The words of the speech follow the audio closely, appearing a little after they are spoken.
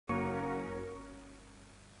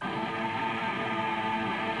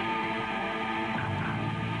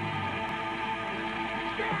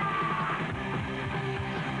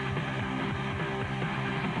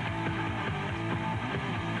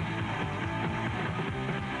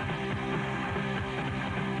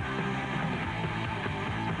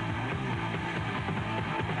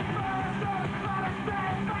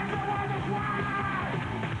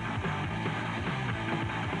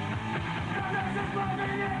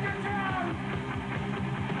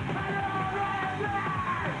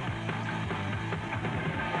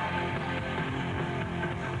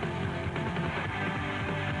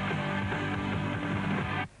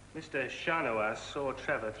Mr. Shanoas saw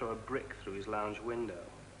Trevor throw a brick through his lounge window.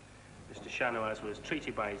 Mr. Shanoas was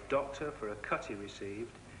treated by his doctor for a cut he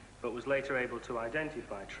received, but was later able to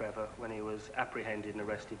identify Trevor when he was apprehended and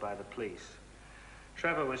arrested by the police.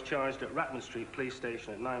 Trevor was charged at Ratman Street Police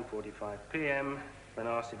Station at 9:45 p.m. When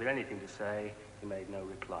asked if he had anything to say, he made no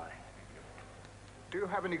reply. Do you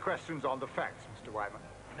have any questions on the facts, Mr. Wyman?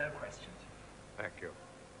 No questions. Thank you.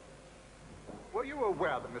 Were you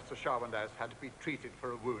aware that Mr. Shawandaz had to be treated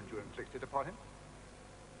for a wound you inflicted upon him?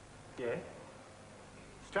 Yes.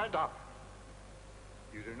 Stand up.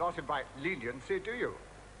 You do not invite leniency, do you?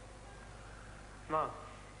 No.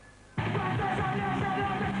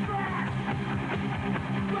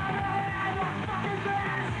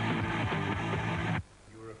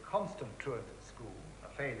 You were a constant truant at school, a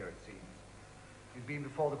failure it seems. You've been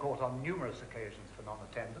before the court on numerous occasions for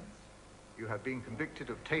non-attendance. You have been convicted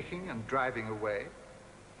of taking and driving away,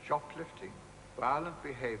 shoplifting, violent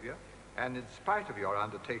behavior, and in spite of your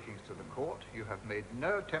undertakings to the court, you have made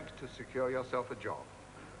no attempt to secure yourself a job.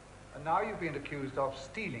 And now you've been accused of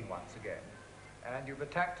stealing once again. And you've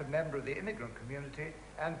attacked a member of the immigrant community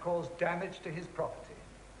and caused damage to his property.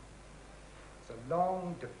 It's a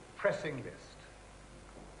long, depressing list.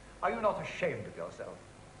 Are you not ashamed of yourself?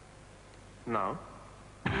 No.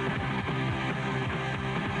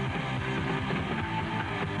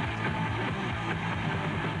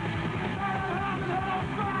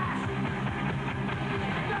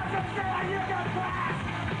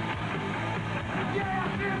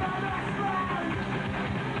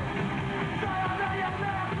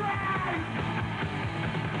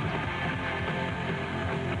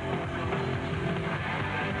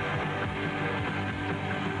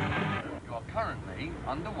 Currently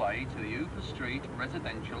underway to the Hooper Street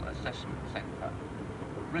Residential Assessment Centre.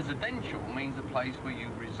 Residential means a place where you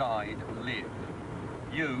reside, live.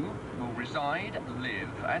 You will reside, live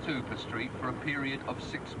at Hooper Street for a period of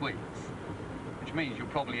 6 weeks, which means you'll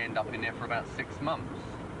probably end up in there for about 6 months,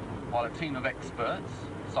 while a team of experts,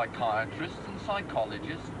 psychiatrists and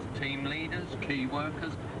psychologists, team leaders, key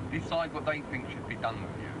workers, decide what they think should be done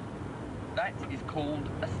with you. That is called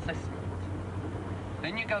assessment.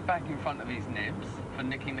 Then you go back in front of his nibs for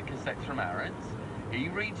nicking the cassettes from Areds. He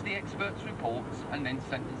reads the experts' reports and then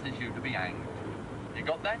sentences you to be hanged. You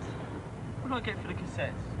got that? What do I get for the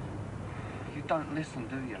cassettes? You don't listen,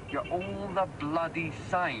 do you? You're all the bloody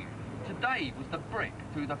same. Today was the brick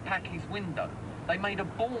through the Packy's window. They made a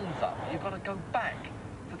balls up. You've got to go back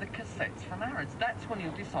for the cassettes from Areds. That's when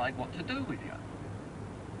he'll decide what to do with you.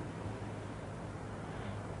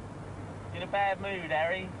 In a bad mood,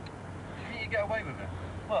 Harry. You think you get away with it?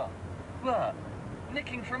 What? What?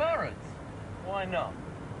 Nicking from Areds. Why not?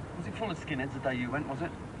 Was it full of skinheads the day you went, was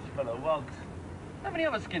it? It's full of wogs. How many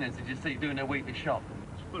other skinheads did you see doing their weekly shop?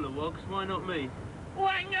 It's full of wogs. Why not me?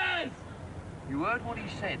 Wangers! You heard what he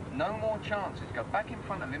said. No more chances. Go back in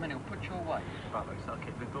front of him and he'll put you away. Right, so I'll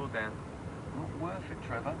kick the door down. Not worth it,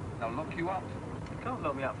 Trevor. They'll lock you up. You can't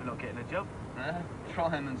lock me up for not getting a job. Try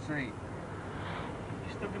him and see.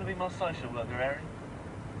 You're still going to be my social worker, Harry?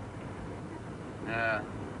 Yeah,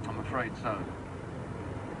 I'm afraid so.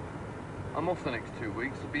 I'm off the next 2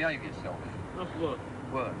 weeks. Behave yourself. Off what?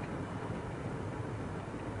 Work.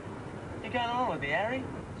 You're going on holiday, Harry?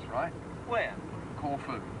 That's right. Where?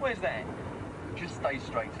 Corfu. Where's that? Just stay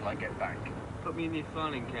straight till I get back. Put me in your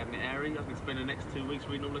filing cabinet, Harry. I can spend the next 2 weeks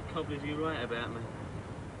reading all the cobblers you write about me.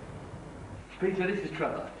 Peter, this is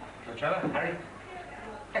Trevor. Trevor, Harry?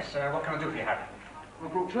 Yes, sir. What can I do for you, Harry? I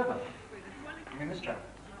brought Trevor. You mean this Trevor?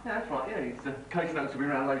 Yeah, that's right, yeah. His case notes will be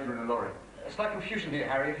around later in the lorry. Slight confusion here,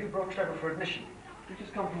 Harry. Have you brought Trevor for admission? You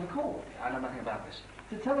just come from the court. I know nothing about this.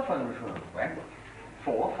 It's a telephone referral. When?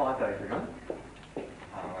 4 or 5 days ago. Oh,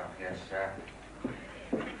 well, yes,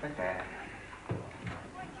 right there.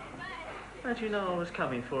 How do you know I was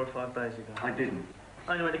coming 4 or 5 days ago? I didn't.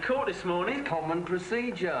 I only went to court this morning. Common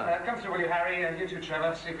procedure. Come through, will you, Harry? And you too,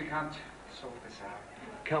 Trevor. See if we can't sort this out.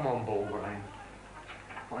 Come on, ball brain.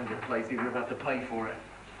 Find your place, even if I have to pay for it.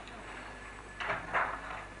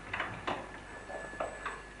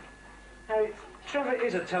 Harry, Trevor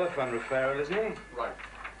is a telephone referral, isn't he? Right.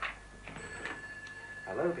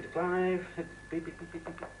 Hello, Peter Clive. Beep, beep, beep, beep,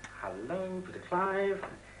 beep. Hello, Peter Clive.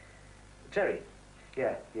 Terry?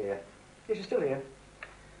 Yeah. Yes, you're still here.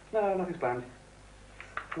 No, nothing's planned.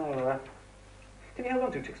 No, can you hold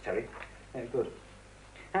on 2 ticks, Terry? Yeah, good.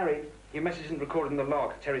 Harry, your message isn't recorded in the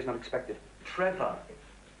log. Terry's not expected. Trevor.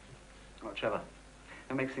 What, Trevor?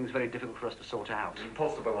 It makes things very difficult for us to sort out.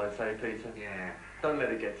 Impossible, I'd say, Peter. Yeah. Don't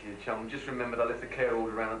let it get to you, chum. Just remember they left a care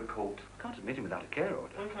order around at the court. Can't admit him without a care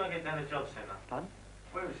order. When can I get down to the job centre? Pardon?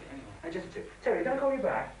 Where is it, anyway? Just a tick. Terry, can I call you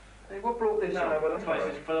back? Hey, what brought this on? No, well, this place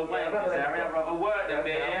is full of wankers, Harry. I'd rather work than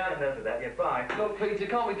be here. Enough of that, yeah, bye. Look, Peter,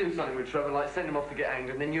 can't we do something with Trevor, like send him off to get hanged,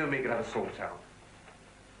 and then you and me can have a sort out?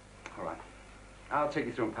 All right. I'll take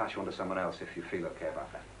you through and pass you on to someone else if you feel okay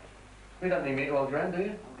about that. We don't need me to hold around, do you? I'm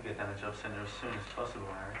going to get down the job centre as soon as possible,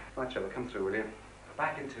 Harry. Right, Trevor, come through, will you?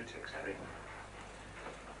 Back in 2 ticks, Harry.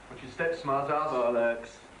 What's your steps, Smartass? Bollocks.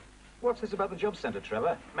 What's this about the job centre,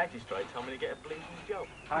 Trevor? Magistrate told me to get a bleeding job.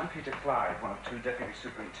 I'm Peter Clive, one of 2 deputy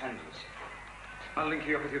superintendents. I'll link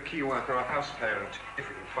you up with your key worker or house parent, if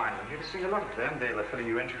we can find them. You've seen a lot of them. They'll fill in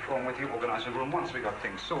your entry form with you, organise a room once we got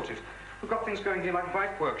things sorted. We've got things going here like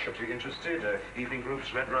bike workshops. Are you interested? Evening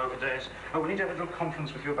groups, Red Rover days. Oh, we need to have a little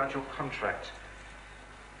conference with you about your contract.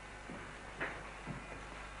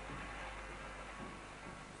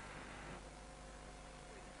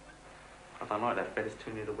 I don't like that bed. It's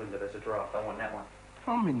too near the window. There's a draft. I want that one.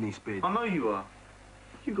 I'm in this bed. I know you are.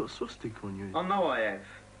 You got a swastika on you. I know I have.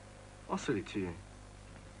 I'll sell it to you.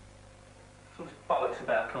 Some bollocks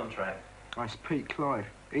about a contract. It's Pete Clive.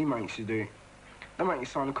 He makes you do it. They make you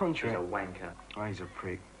sign a He's contract. a wanker. Oh, he's a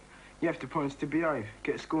prick. You have to promise to behave,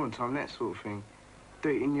 get a score on time, that sort of thing. Do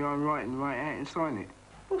it in your own right and write out and sign it.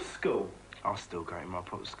 What's school? I'll still go to my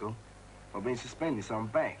pop school. I've been suspended, so I'm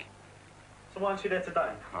back. So why aren't you there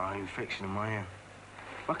today? Oh, infection in my ear.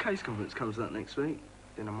 My case conference comes up next week.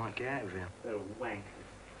 Then I might get out of here. They're wankers.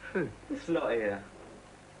 Who? This lot here.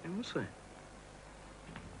 And what's that?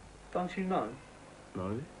 Don't you know?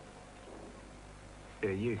 No. Yeah,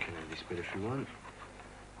 you can have this bit if you want.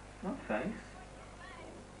 No, thanks.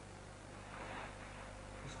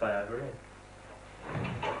 I'll stay over here.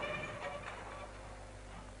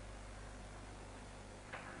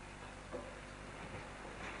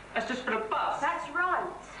 That's just for the bus. That's right.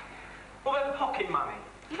 What about pocket money?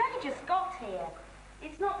 You've only just got here.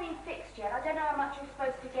 It's not been fixed yet. I don't know how much you're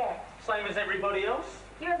supposed to get. Same as everybody else?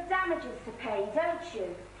 You have damages to pay, don't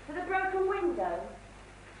you? For the broken window.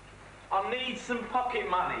 I need some pocket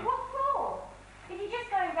money. What for? If you're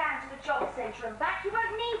just going down to the job centre and back, you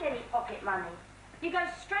won't need any pocket money. You go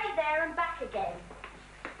straight there and back again.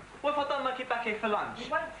 What if I don't make it back here for lunch?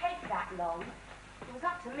 It won't take that long. If it was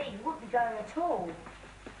up to me, you wouldn't be going at all.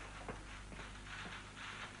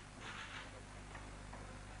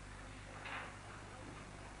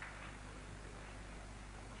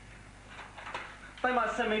 They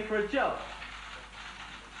might send me for a job.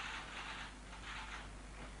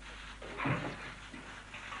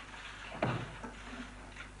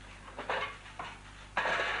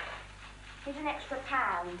 Here's an extra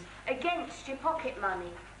 £1 against your pocket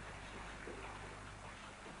money.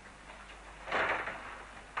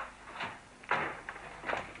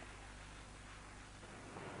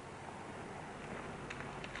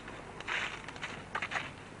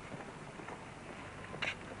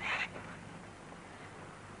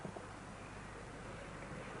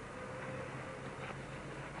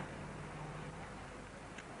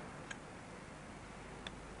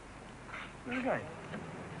 Okay.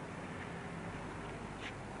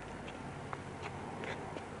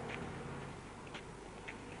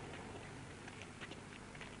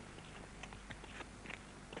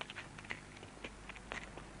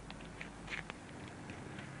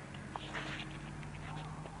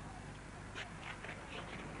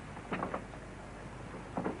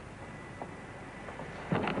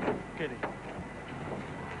 Get it.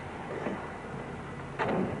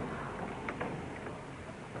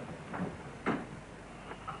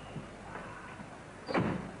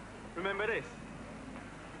 Remember this?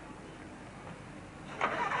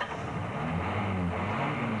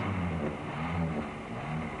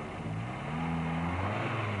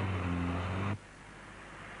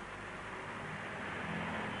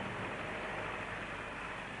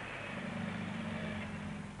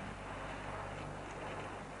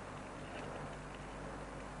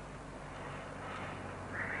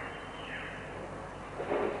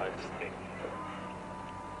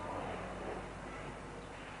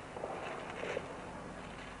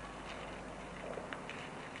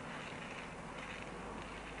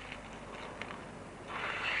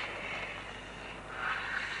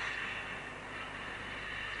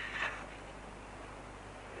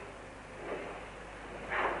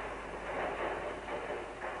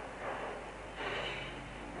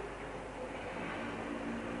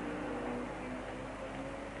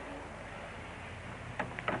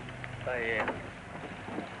 Yeah.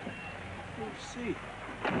 Let's see.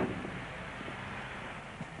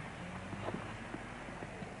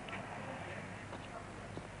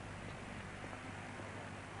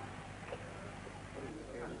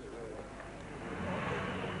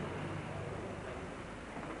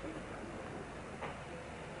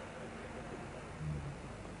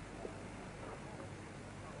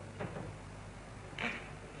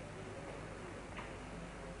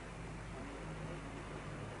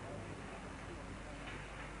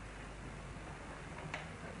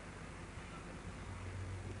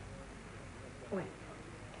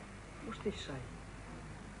 this say?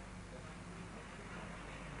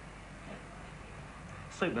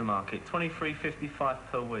 Supermarket, 23.55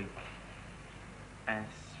 per week. And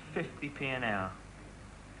 50p an hour.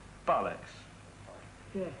 Bollocks.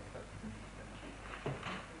 Yeah.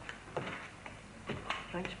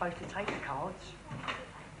 You ain't supposed to take the cards.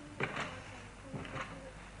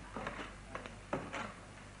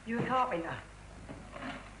 You a carpenter?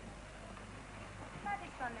 Try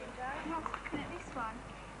this one then, Joe. Not looking at this one.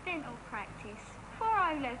 Dental practice. 4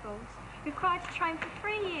 O-levels. Required to train for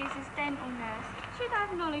 3 years as dental nurse. Should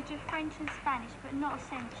have knowledge of French and Spanish, but not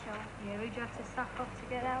essential. Yeah, we'd have to suck off to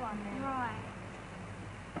get that one then. Right.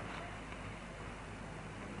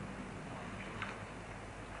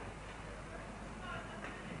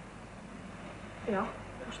 Yeah.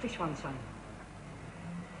 What's this one saying?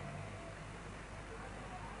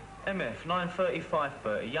 MF, 9.35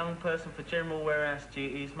 Bert. A young person for general warehouse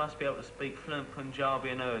duties must be able to speak fluent Punjabi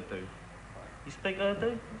and Urdu. You speak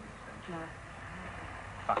Urdu? No.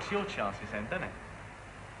 Fucks your chances then, doesn't it?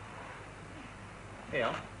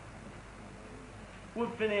 Here. Wood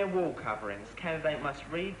veneer wall coverings. Candidate must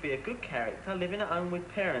read, be a good character, living at home with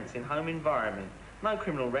parents in home environment. No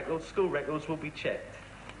criminal records, school records will be checked.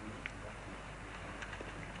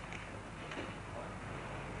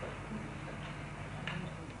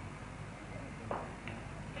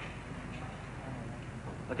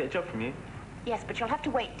 I'll get a job from you. Yes, but you'll have to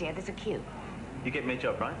wait, dear. There's a queue. You get me a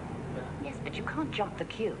job, right? Yes, but you can't jump the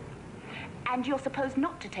queue. And you're supposed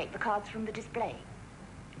not to take the cards from the display.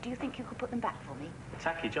 Do you think you could put them back for me?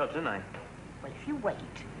 Tacky jobs, aren't they? Well, if you wait,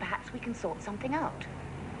 perhaps we can sort something out.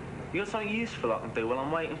 You got something useful I can do while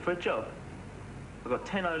I'm waiting for a job? I've got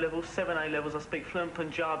 10 O-levels, 7 A-levels, I speak fluent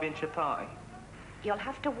Punjabi and Chapati. You'll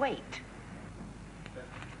have to wait.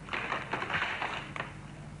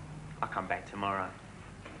 I'll come back tomorrow.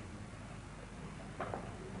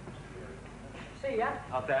 See ya.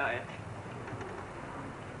 I doubt it.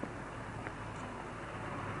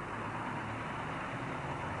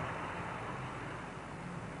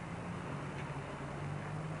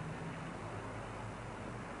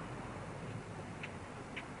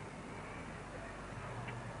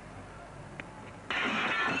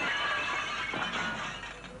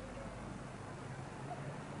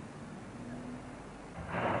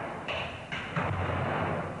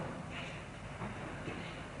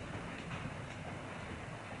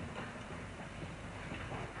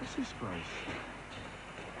 What's this place?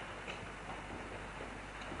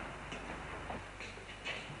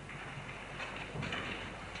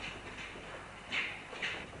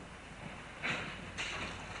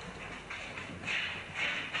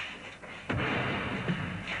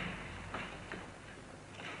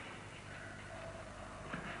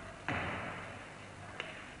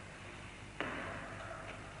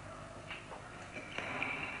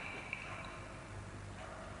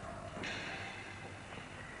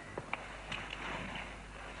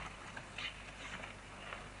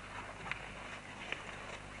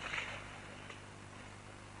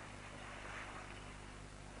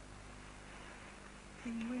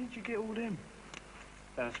 Where did you get all them?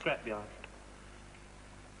 Down a scrapyard.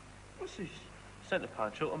 What's this? Centre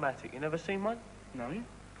punch, automatic. You never seen one? No.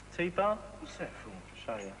 T-bar? What's that for?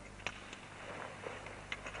 Show you.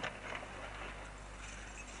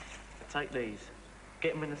 Take these.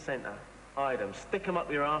 Get them in the centre. Hide them. Stick them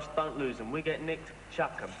up your arse. Don't lose them. We get nicked,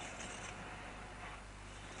 chuck them.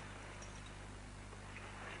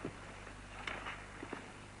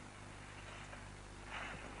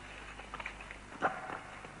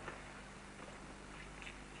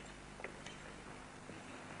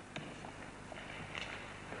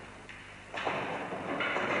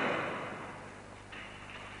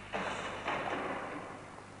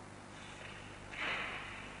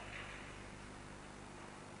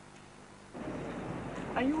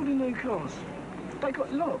 And all the new cars, they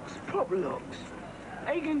got locks, proper locks.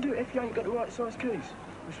 How you going to do it if you ain't got the right size keys?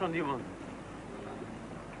 Which one do you want?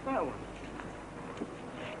 That one.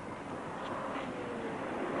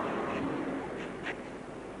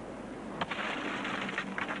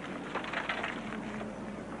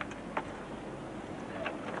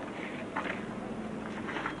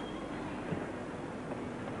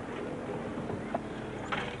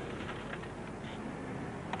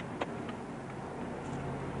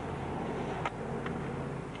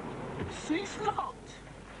 Seat's locked.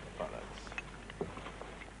 Bollocks.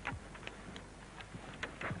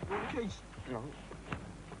 All the keys? No.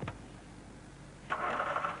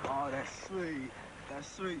 Oh, that's sweet. That's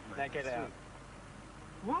sweet, mate. Now get That's out.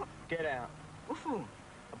 sweet. What? Get out. What for?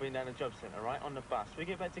 I've been down the job centre, right? On the bus. We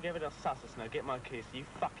get back together, they'll suss us now. Get my keys. You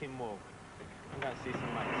fucking walk. I'm going to see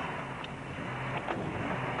some mates.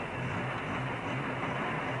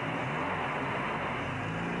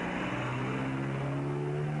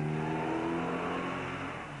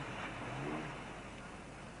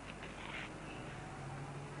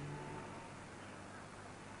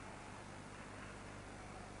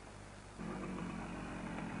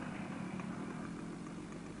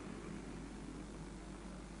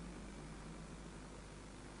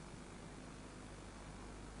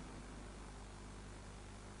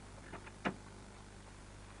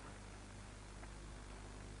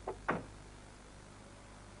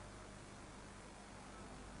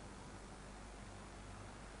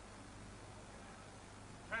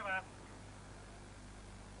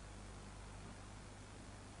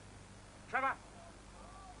 Trevor!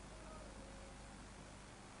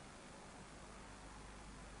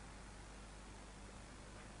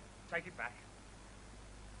 Take it back.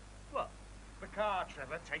 What? The car,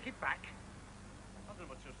 Trevor. Take it back. I don't know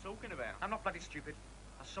what you're talking about. I'm not bloody stupid.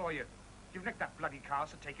 I saw you. You've nicked that bloody car,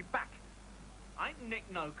 so take it back. I ain't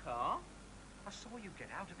nicked no car. I saw you get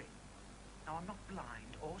out of it. Now, I'm not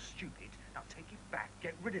blind or stupid. Now, take it back.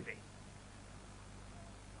 Get rid of it.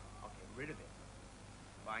 I'll get rid of it.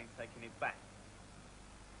 But I ain't taking it back.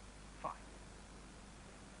 Fine.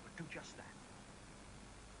 But do just that.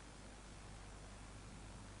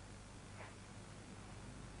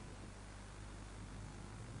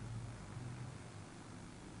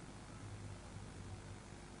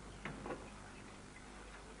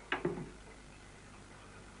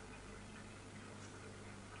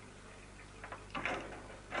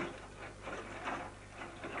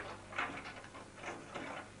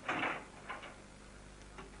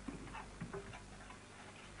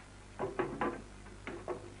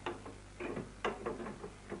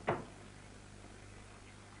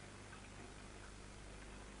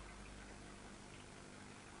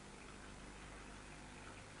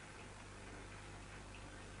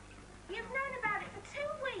 You've known about it for 2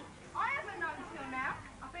 weeks. I haven't known till now.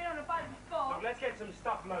 I've been on a boat before. Look, let's get some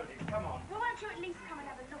stuff loaded. Come on. Well, won't you at least come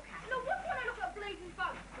and have a look at it? Look, what do you want to look at a bleeding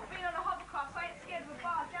boat? I've been on a hovercraft, so I ain't scared of a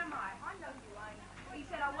barge, am I? I know you ain't. He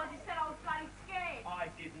said I was. He said I was bloody scared.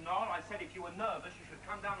 I did not. I said if you were nervous, you should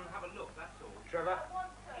come down and have a look, that's all. Trevor, I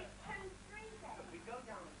want to. It's 2-3 then. We go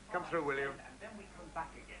down as come through, will you? and then we come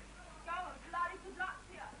back again. Go on, bloody good luck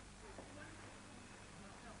to you.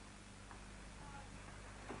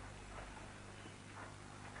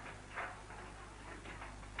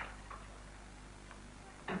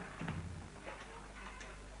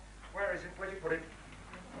 Where is it? Where'd you put it?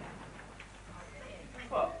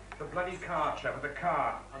 What? The bloody car, Trevor, the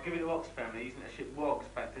car. I'll give it to Ox family. Using the ship Wogs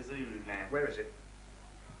back to Zululand. Where is it?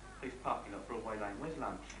 Please parking lot, Broadway Lane. Where's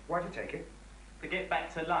lunch? Why'd you take it? To get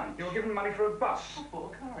back to lunch. You were given money for a bus. I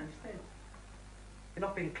bought a car instead. You're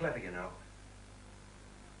not being clever, you know.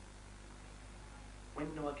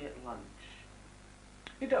 When do I get lunch?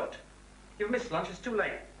 You don't. You've missed lunch. It's too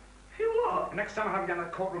late. You what? Next time I'll have you down the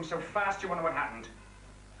courtroom so fast you wonder what happened.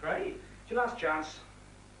 Great. It's your last chance.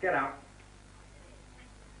 Get out.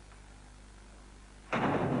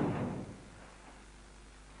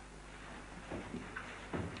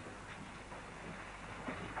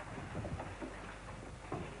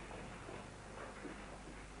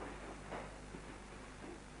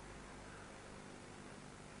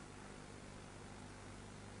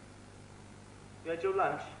 You had your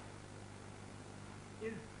lunch? Yeah.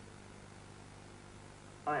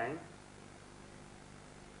 I ain't.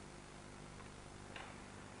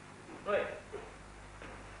 Wait.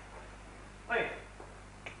 Wait.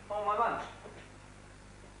 I want my lunch.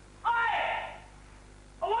 I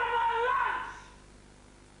want my lunch!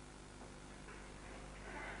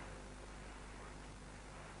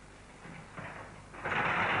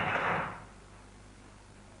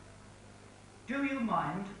 Do you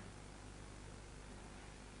mind?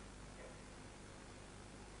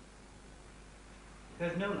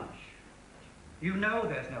 There's no lunch. You know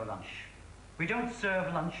there's no lunch. We don't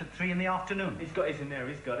serve lunch at 3 in the afternoon. He's got his in there,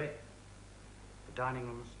 he's got it. The dining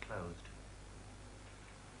room's closed.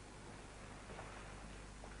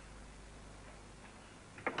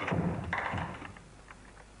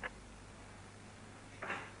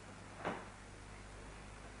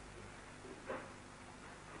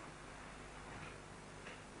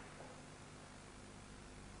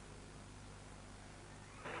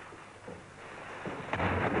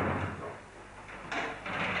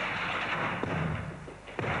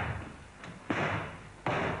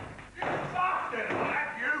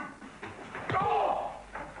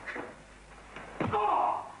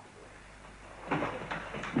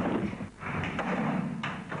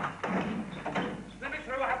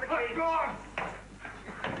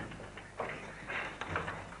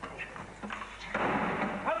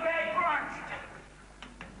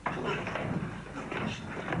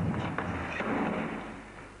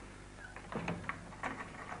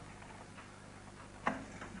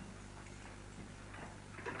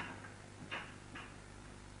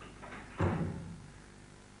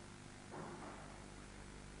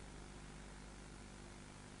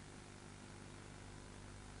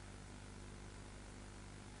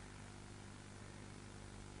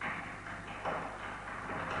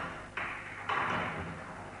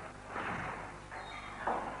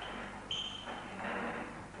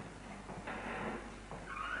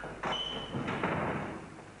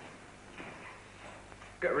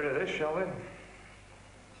 Get rid of this, shall we?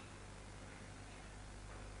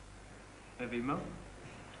 heavy, Mum.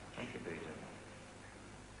 Thank you, Peter.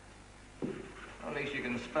 At least you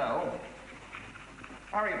can spell.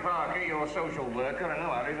 Harry Parker, your social worker, I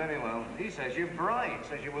know Harry very well. He says you're bright,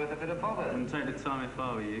 says you're worth a bit of bother. I wouldn't take the time if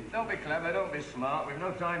I were you. Don't be clever, don't be smart. We've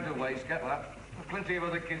no time to waste, get that. There's plenty of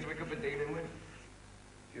other kids we could be dealing with.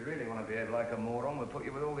 If you really want to behave like a moron, we'll put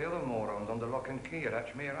you with all the other morons under lock and key at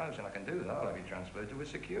Ashmere House, and I can do that. I'll have you transferred to a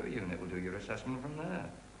secure unit. We'll do your assessment from there.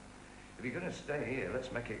 If you're going to stay here,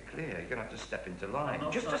 let's make it clear. You're going to have to step into line.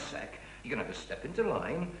 Just a sec. You're going to have to step into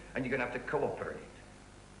line, and you're going to have to cooperate.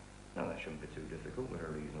 No, that shouldn't be too difficult. We're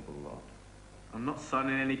a reasonable lot. I'm not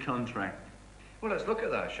signing any contract. Well, let's look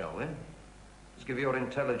at that, shall we? Let's give your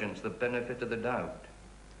intelligence the benefit of the doubt.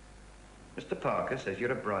 Mr. Parker says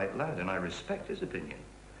you're a bright lad, and I respect his opinion.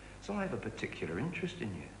 So I have a particular interest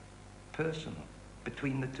in you. Personal.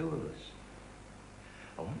 Between the two of us.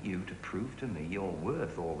 I want you to prove to me you're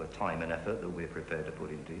worth all the time and effort that we're prepared to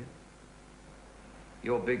put into you.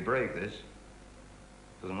 Your big break, this.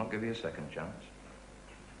 Does it not give you a second chance?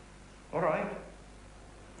 All right.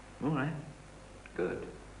 All right. Good.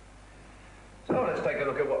 So let's take a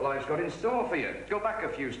look at what life's got in store for you. Go back a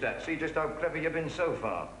few steps, see just how clever you've been so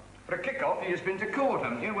far. For a kick-off, you've just been to court,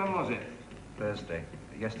 haven't you? When was it? Thursday.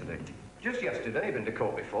 Yesterday. Just yesterday. You've been to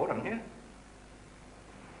court before, haven't you?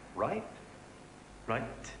 Right? Right.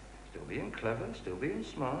 Still being clever, still being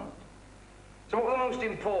smart. So what were the most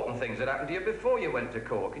important things that happened to you before you went to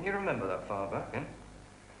court? Can you remember that far back, eh?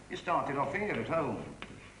 You started off here at home.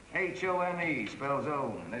 H-O-M-E spells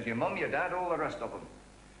home. There's your mum, your dad, all the rest of them.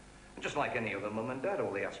 And just like any other mum and dad,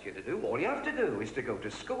 all they ask you to do, all you have to do is to go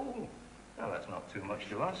to school. Now, that's not too much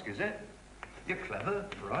to ask, is it? You're clever,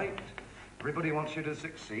 bright. Everybody wants you to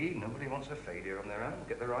succeed. Nobody wants a failure on their own.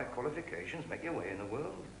 Get the right qualifications, make your way in the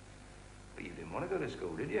world. But you didn't want to go to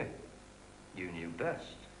school, did you? You knew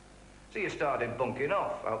best. So you started bunking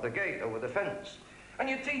off out the gate, over the fence. And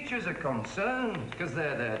your teachers are concerned, because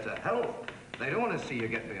they're there to help. They don't want to see you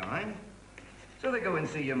get behind. So they go and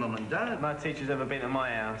see your mum and dad. No teacher's ever been to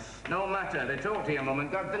my house. No matter. They talked to your mum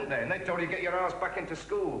and dad, didn't they? And they told you to get your ass back into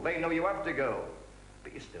school. They know you have to go.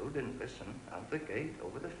 But you still didn't listen. Out the gate,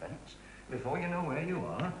 over the fence. Before you know where you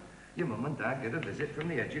are, your mum and dad get a visit from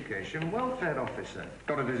the education welfare officer.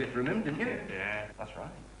 Got a visit from him, didn't you? Yeah. That's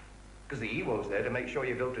right. Because the EWO's there to make sure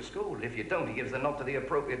you go to school. And if you don't, he gives the nod to the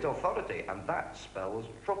appropriate authority. And that spells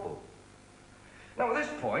trouble. Now, at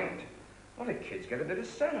this point, well, the kids get a bit of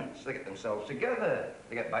sense. They get themselves together.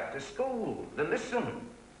 They get back to school. They listen.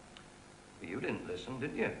 But you didn't listen,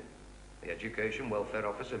 did you? The education welfare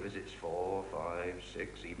officer visits 4, 5,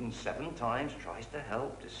 6, even 7 times, tries to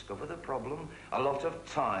help, discover the problem. A lot of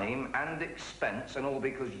time and expense, and all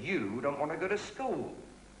because you don't want to go to school.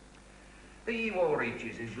 The EWO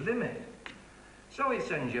reaches his limit. So he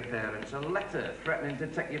sends your parents a letter threatening to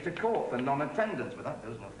take you to court for non-attendance, but that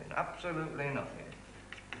does nothing, absolutely nothing.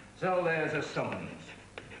 So there's a summons,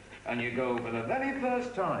 and you go for the very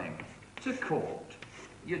first time to court,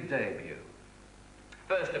 your debut.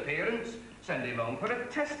 First appearance, send him home for a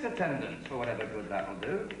test attendance, for whatever good that'll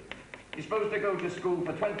do. You're supposed to go to school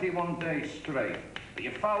for 21 days straight, but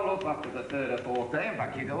you foul up after the 3rd or 4th day, and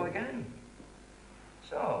back you go again.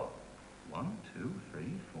 So, 1, 2, 3,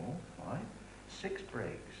 4, 5, 6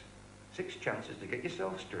 breaks. 6 chances to get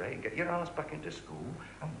yourself straight, get your ass back into school,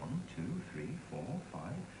 and 1, 2, 3, 4, 5,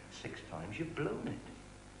 6 times you've blown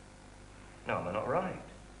it. No, am I not right?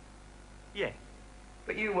 Yeah.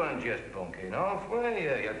 But you weren't just bunking off, were you?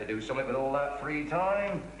 You had to do something with all that free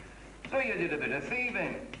time. So you did a bit of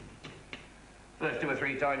thieving. First 2 or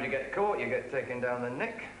 3 times you get caught, you get taken down the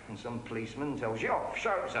neck, and some policeman tells you off,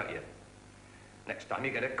 shouts at you. Next time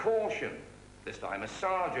you get a caution. This time a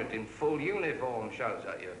sergeant in full uniform shouts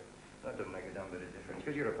at you. That doesn't make a damn bit of difference,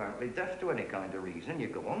 because you're apparently deaf to any kind of reason. You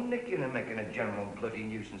go on nicking and making a general bloody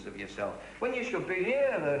nuisance of yourself, when you should be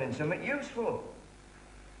here learning something useful.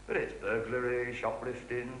 But it's burglary,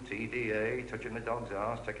 shoplifting, TDA, touching the dog's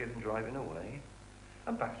arse, taking and driving away.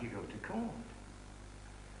 And back you go to court.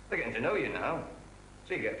 They're getting to know you now.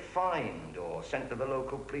 So you get fined or sent to the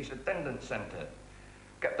local police attendance centre.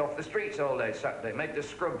 Kept off the streets all day Saturday, made to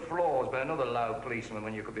scrub floors by another loud policeman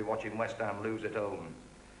when you could be watching West Ham lose at home.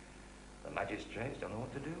 The magistrates don't know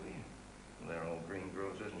what to do with you. They're all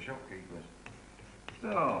greengrocers and shopkeepers.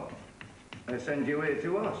 So, they send you here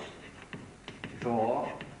to us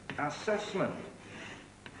for assessment.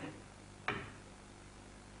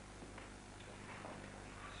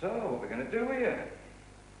 So, what are we going to do with you?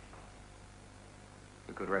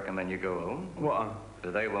 We could recommend you go home. What?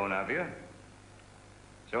 But they won't have you.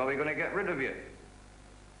 So are we going to get rid of you?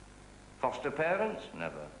 Foster parents?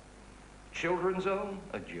 Never. Children's home?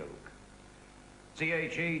 A joke.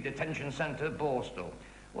 CHE Detention Centre, Borstal.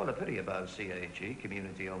 Well, a pity about CHE,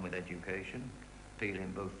 Community Home with Education,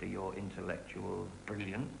 appealing both to your intellectual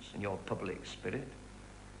brilliance and your public spirit.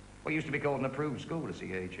 What used to be called an approved school at CHE.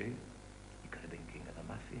 You could have been king of the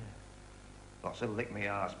mafia. Lots of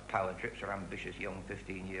lick-me-arse power trips for ambitious young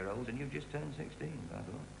 15-year-olds, and you've just turned 16, I thought.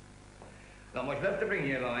 Not much left to bring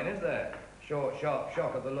your line, is there? Short, sharp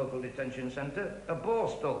shock at the local detention centre, a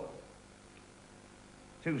Borstal.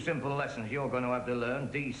 2 simple lessons you're going to have to learn,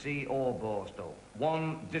 DC or Borstal.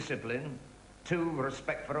 1, discipline. 2,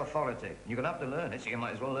 respect for authority. You're going to have to learn it, so you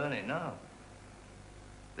might as well learn it now.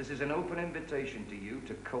 This is an open invitation to you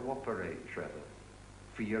to cooperate, Trevor,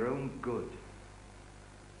 for your own good.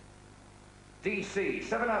 DC,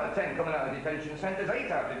 7 out of 10 coming out of detention centres,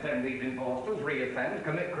 8 out of 10 leaving Borstals, re-offend,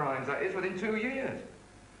 commit crimes, that is, within 2 years.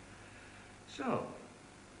 So,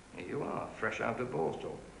 here you are, fresh out of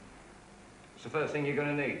Borstal. What's the first thing you're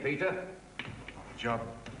going to need, Peter? A job.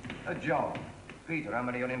 A job. Peter, how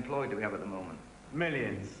many unemployed do we have at the moment?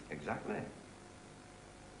 Millions. Exactly.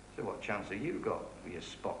 So what chance have you got with your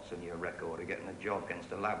spots and your record of getting a job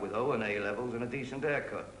against a lad with O and A levels and a decent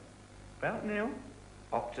haircut? About nil.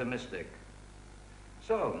 Optimistic.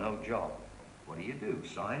 So, no job. What do?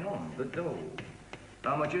 Sign on, the dole.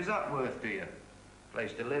 How much is that worth to you?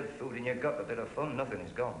 Place to live, food in your gut, a bit of fun, nothing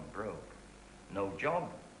is gone, broke. No job,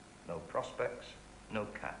 no prospects, no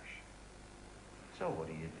cash. So what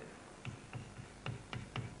do?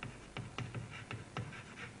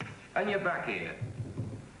 And you're back here.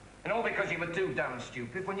 And all because you were too damn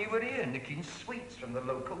stupid when you were here, nicking sweets from the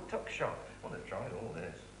local tuck shop. Well, they've tried all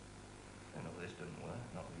this. I know this doesn't work,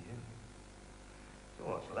 not with you. So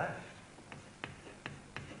what's left?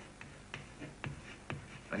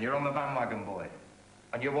 And you're on the bandwagon, boy.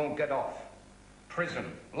 And you won't get off. Prison,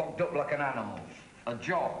 locked up like an animal. A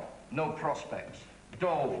job, no prospects.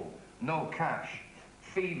 Dole, no cash.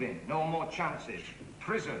 Thieving, no more chances.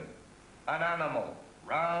 Prison, an animal.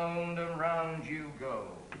 Round and round you go.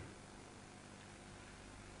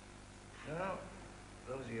 Now,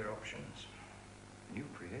 those are your options. You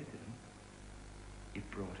created them. You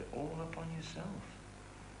brought it all upon yourself.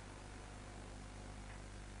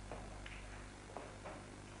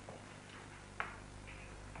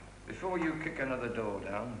 Before you kick another door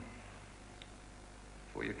down,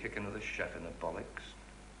 before you kick another chef in the bollocks,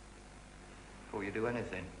 before you do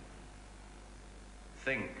anything,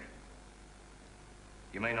 think.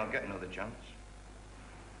 You may not get another chance.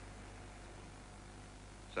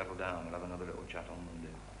 Settle down, we'll have another little chat on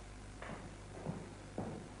Monday.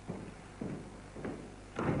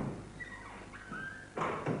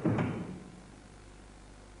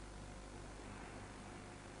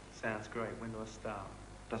 Sounds great. When do I start?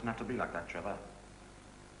 Doesn't have to be like that, Trevor.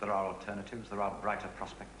 There are alternatives. There are brighter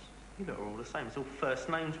prospects. You lot are all the same. It's all first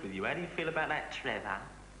names with you. How do you feel about that, Trevor?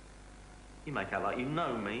 You make out like you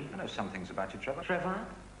know me. I know some things about you, Trevor. Trevor?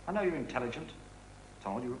 I know you're intelligent. It's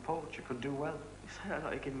all your reports. You could do well. You say that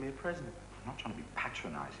like you're giving me a present. I'm not trying to be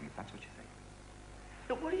patronising, if that's what you think.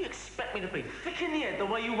 Look, what do you expect me to be? Thick in the head the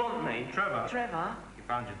way you want me? Trevor. Trevor? You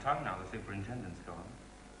found your tongue now. The superintendent's gone.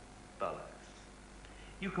 Bollocks.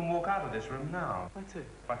 You can walk out of this room now. Where to?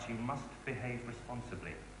 But you must behave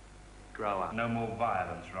responsibly. Grow up. No more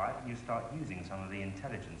violence, right? And you start using some of the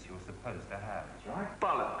intelligence you're supposed to have. That's right.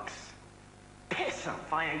 Bollocks. Piss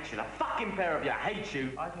off. I hate you. The fucking pair of you. I hate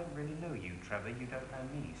you. I don't really know you, Trevor. You don't know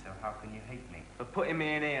me, so how can you hate me? For putting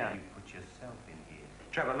me in here. You put yourself in here.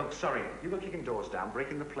 Trevor, look, sorry. You were kicking doors down,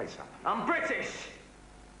 breaking the place up. I'm British.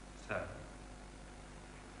 So?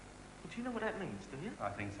 Do you know what that means, do you? I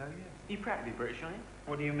think so, yes. You proud to be British, aren't you?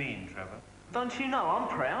 What do you mean, Trevor? Don't you know I'm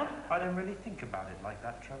proud? I don't really think about it like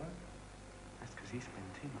that, Trevor. That's because you spend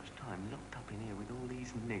too much time locked up in here with all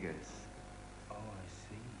these niggers. Oh, I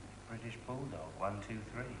see. British Bulldog, 1, 2,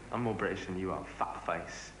 3. I'm more British than you are,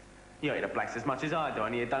 fuckface. You hate the blacks as much as I do,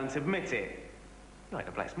 and you don't admit it. You hate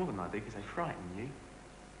the blacks more than I do because they frighten you.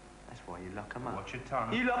 That's why you lock them up. Watch your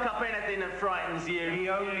tongue. You lock up anything that frightens you. The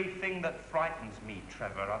only thing that frightens me,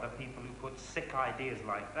 Trevor, are the people who put sick ideas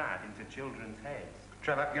like that into children's heads.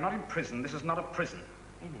 Trevor, you're not in prison. This is not a prison.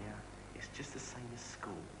 In here, it's just the same as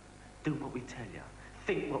school. Do what we tell you.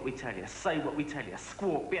 Think what we tell you. Say what we tell you.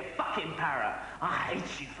 Squawk. Be a fucking parrot. I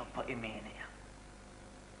hate you for putting me in here.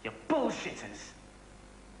 You bullshitters.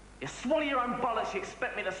 You swallow your own bollocks, you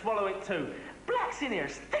expect me to swallow it too. Blacks in here,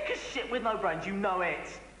 as thick as shit with no brains, you know it.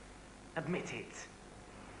 Admit it.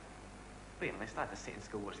 Be honest, I had to sit in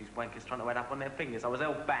school watch these wankers trying to add up on their fingers. I was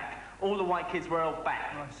held back. All the white kids were held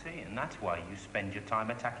back. I see, and that's why you spend your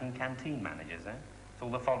time attacking canteen managers, eh? It's all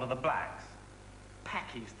the fault of the blacks.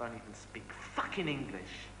 Packies don't even speak fucking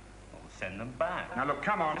English. Well, send them back. Now, look,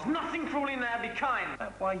 come on. There's nothing crawling there, be kind.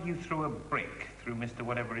 That's why you threw a brick through Mr.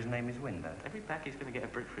 Whatever his name is window. Every backie's going to get a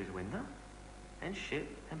brick through his window. And shit,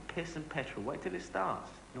 and piss and petrol. Wait till it starts.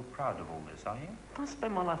 You're proud of all this, are you? Don't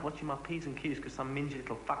spend my life watching my P's and Q's because some mingy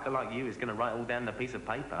little fucker like you is going to write all down on a piece of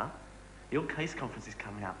paper. Your case conference is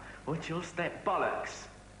coming up. What's your step? Bollocks.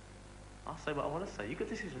 I'll say what I want to say. You've got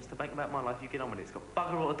decisions to make about my life. You get on with it. It's got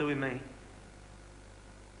bugger all to do with me.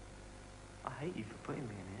 I hate you for putting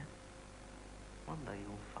me in here. One day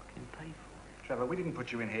you'll fucking pay for it. Trevor, we didn't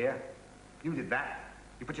put you in here. You did that.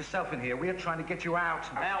 You put yourself in here. We're trying to get you out.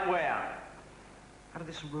 Out where? Out of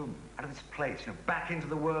this room, out of this place, you know, back into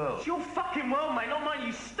the world. It's your fucking world, mate, not mine.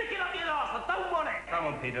 You stick it up your arse. I don't want it. Come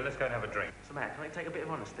on, Peter, let's go and have a drink. So, Matt, can I take a bit of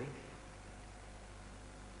honesty?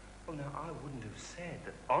 Well, now, I wouldn't have said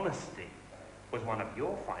that honesty was one of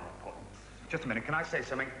your finer points. Just a minute, can I say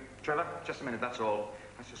something? Trevor, just a minute, that's all.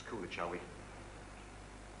 Let's just cool it, shall we?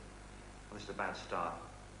 Well, this is a bad start.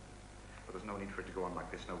 But there's no need for it to go on like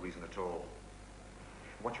this, no reason at all.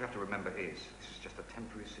 What you have to remember is, this is just a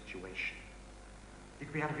temporary situation. You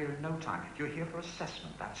could be out of here in no time. You're here for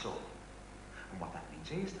assessment, that's all. And what that means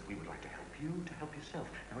is that we would like to help you to help yourself.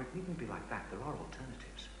 Now, it needn't be like that. There are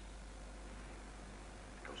alternatives.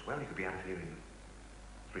 If it goes well, you could be out of here in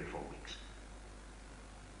 3 or 4 weeks.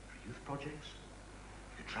 For youth projects,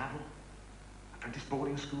 you could travel, apprentice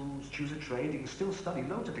boarding schools, choose a trade, you can still study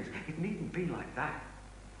loads of things. It needn't be like that.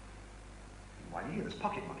 While you're here, there's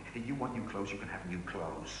pocket money. If you want new clothes, you can have new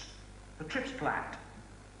clothes. The trip's planned.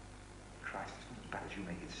 Christ, it's not as bad as you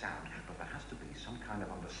make it sound, but there has to be some kind of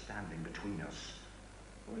understanding between us.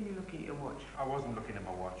 What are you looking at your watch? I wasn't looking at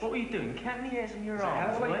my watch. What were you doing? Counting the hairs in your It's a hell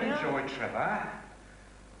arms, of a were way you? to enjoy, Trevor.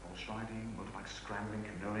 Horse riding, motorbike scrambling,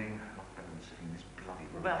 canoeing. A lot better than sitting in this bloody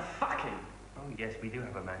room. What about fucking? Oh, yes, we do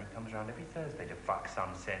have a man. He comes around every Thursday to fuck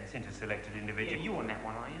some sense into selected individuals. Yeah, you want that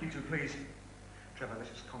one, are you? You two, please. Trevor,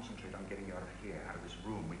 let's just concentrate on getting you out of here, out of this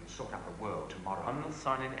room. We can sort out the world tomorrow. I'm not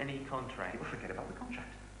signing any contract. Well, forget about the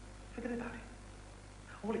contract. Forget about it.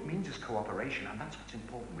 All it means is cooperation, and that's what's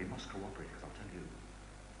important. We must cooperate, because I'll tell you,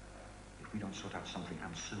 if we don't sort out something,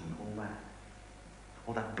 and soon,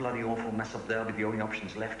 all that bloody awful mess up there will be the only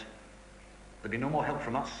options left. There'll be no more help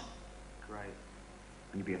from us. Great.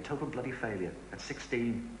 And you'll be a total bloody failure. At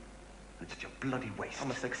 16, it's such a bloody waste.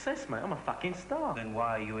 I'm a success, mate. I'm a fucking star. Then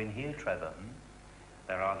why are you in here, Trevor?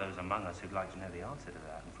 There are those among us who'd like to know the answer to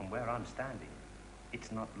that, and from where I'm standing,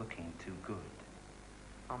 it's not looking too good.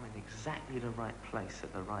 I'm in exactly the right place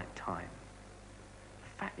at the right time. The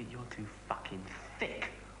fact that you're too fucking thick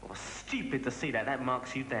or stupid to see that, that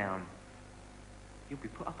marks you down. You'll be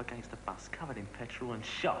put up against a bus covered in petrol and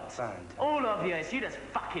shot. All of you, you just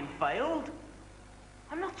fucking failed.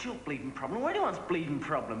 I'm not your bleeding problem or anyone's bleeding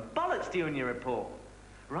problem. Bollocks to you in your report.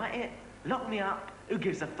 Write it, lock me up, who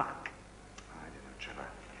gives a fuck? I don't know, Trevor.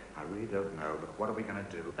 I really don't know, but what are we going to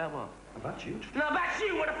do? About what? About you. No, about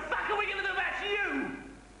you! What the fuck are we going to do about you?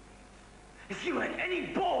 If you had any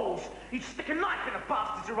balls, you'd stick a knife in the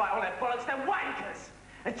bastards who write all that bollocks. They're wankers.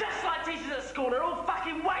 And just like teachers at school, they're all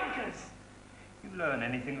fucking wankers. You learn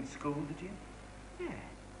anything at school, did you? Yeah.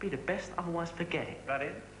 Be the best, otherwise forget it. That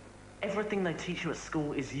it? Everything they teach you at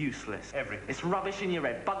school is useless. Everything? It's rubbish in your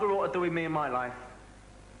head. Bugger all to do with me and my life.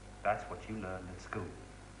 That's what you learned at school.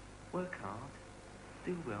 Work hard.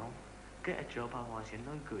 Do well. Get a job, otherwise you're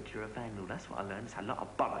no good. You're a vandal. That's what I learned. It's a lot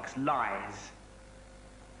of bollocks. Lies.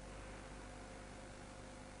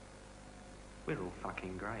 We're all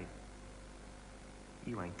fucking great.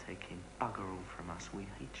 You ain't taking bugger all from us. We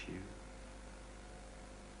hate you.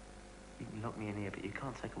 You can lock me in here, but you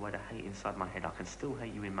can't take away the hate inside my head. I can still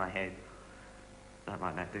hate you in my head. Don't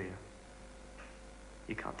like that, do you?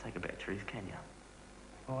 You can't take a bit of truth, can you?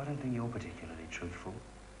 Oh, I don't think you're particularly truthful.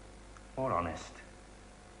 Or honest.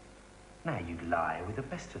 Now you lie with the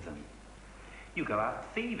best of them. You go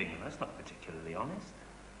out thieving, and that's not particularly honest.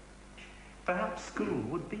 Perhaps school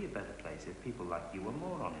would be a better place if people like you were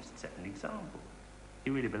more honest, set an example.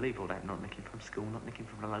 You really believe all that, not nicking from school, not nicking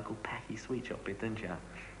from the local packy sweet shop bit, don't you?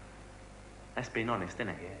 That's being honest, isn't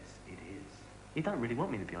it? Yes, it is. You don't really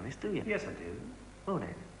want me to be honest, do you? Yes, I do. Well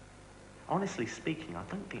then, honestly speaking, I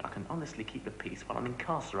don't think I can honestly keep the peace while I'm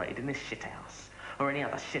incarcerated in this shithouse. Or any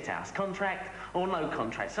other shithouse. Contract or no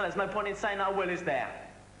contract. So there's no point in saying I will, is there?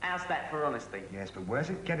 How's that for honesty? Yes, but where's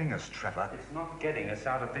it getting us, Trevor? It's not getting us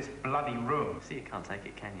out of this bloody room. See, you can't take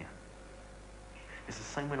it, can you? It's the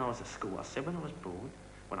same when I was at school. I said when I was bored,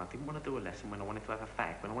 when I didn't want to do a lesson, when I wanted to have a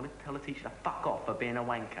fag, when I wanted to tell the teacher to fuck off for being a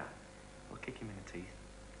wanker. Or kick him in the teeth.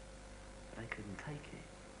 But they couldn't take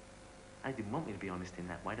it. They didn't want me to be honest in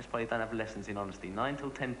that way. That's why you don't have lessons in honesty. 9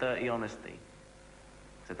 till 10:30 honesty.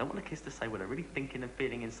 Because So don't want the kids to say what they're really thinking and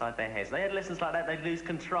feeling inside their heads. They had lessons like that, they'd lose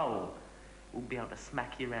control. Won't be able to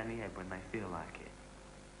smack you around the head when they feel like it.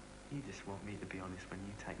 You just want me to be honest when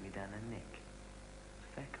you take me down the neck.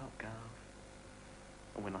 Fair cop, girl.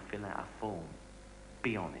 And when I fill out a form,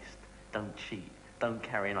 be honest. Don't cheat. Don't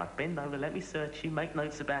carry a knife. Bend over, let me search you, make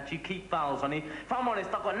notes about you, keep files on you. If I'm honest,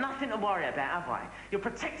 I've got nothing to worry about, have I? You're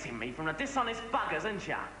protecting me from the dishonest buggers, aren't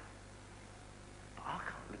you? But I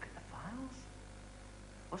can't look at the files.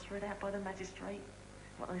 What's read out by the magistrate?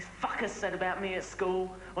 What those fuckers said about me at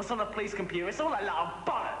school? What's on the police computer? It's all a lot of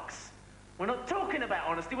bollocks. We're not talking about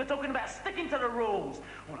honesty, we're talking about sticking to the rules.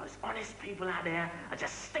 All those honest people out there are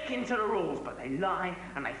just sticking to the rules, but they lie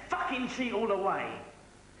and they fucking cheat all the way.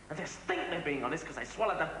 And just think they're being honest because they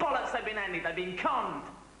swallowed the bollocks they've been handed. They've been conned.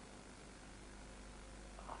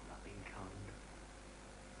 I've not been conned.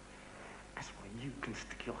 That's why you can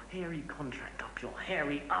stick your hairy contract up your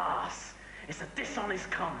hairy arse. It's a dishonest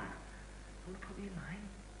con. You want to put me in line?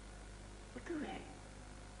 Well, do it.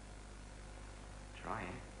 Try it.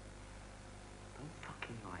 Don't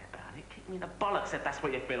fucking lie about it. Kick me in the bollocks if that's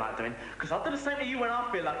what you feel like doing. Because I'll do the same to you when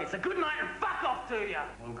I feel like it's a good night and fuck off to you.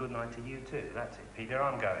 Well, good night to you too. That's it, Peter.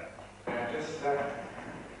 I'm going. Just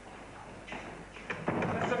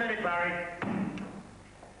a minute, Barry.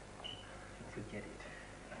 Forget it.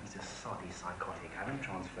 He's a soddy psychotic. Have him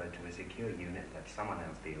transferred to a secure unit. Let someone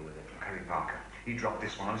else deal with it. Harry Parker, he dropped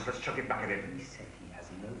this one on us. Let's chuck it back at him. He said he has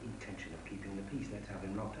no intention of keeping the peace. Let's have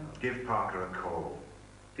him locked up. Give Parker a call.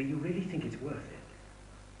 Do you really think it's worth it?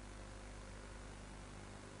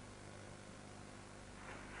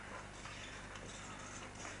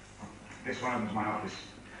 This one opens my office.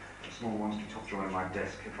 The small one's the top drawer in my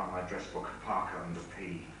desk. You'll find my address book, Parker under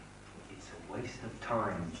P. It's a waste of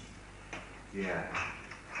time. Yeah.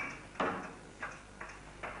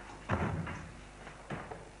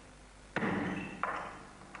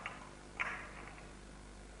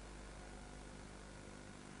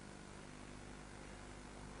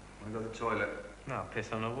 Wanna go to the toilet? No,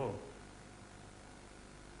 piss on the wall.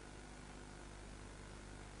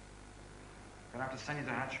 Gonna have to send you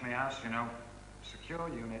to Hatchme House, you know. Secure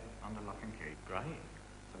unit under lock and key. Great.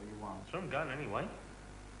 So you want. That's where I'm going anyway.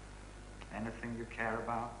 Anything you care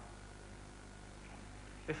about?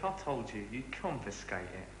 If I told you, you'd confiscate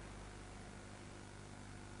it.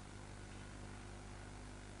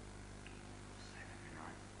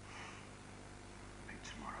 Maybe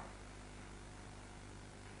tomorrow.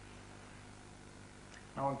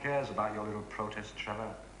 No one cares about your little protest,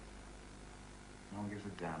 Trevor. No one gives a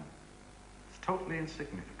damn. It's totally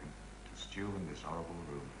insignificant to stew in this horrible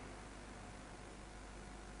room.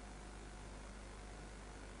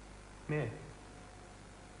 Yeah.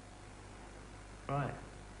 Right.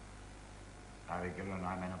 Harry Giller and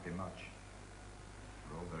I may not be much.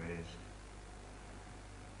 For all there is.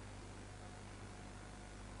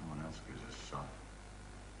 No one else gives a sod.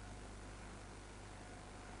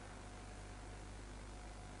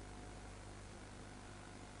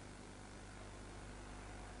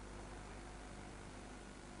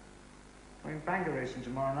 Going banker racing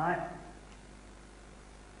tomorrow night.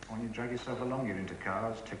 When you drag yourself along, you're into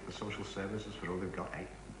cars, take the social services for all they've got, eh?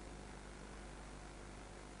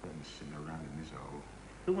 Let them sitting around in this hole.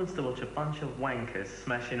 Who wants to watch a bunch of wankers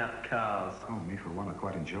smashing up cars? Oh, me for one, I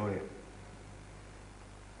quite enjoy it.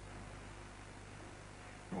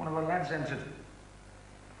 One of our lads entered.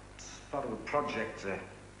 It's part of a project,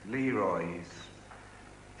 Leroy.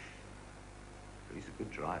 He's a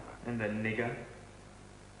good driver. And the nigger?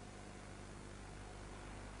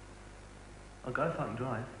 I'll go if I can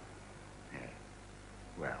drive. Yeah.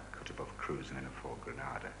 Well, cut above cruising in a Ford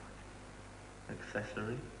Granada.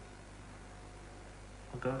 Accessory.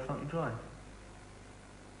 I'll go if I can drive.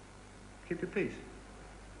 Keep your peace.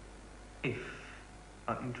 If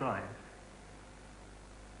I can drive.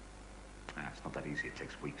 Ah, it's not that easy. It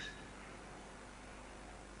takes weeks.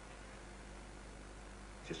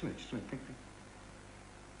 Just a minute. Think.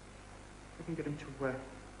 I can get him to,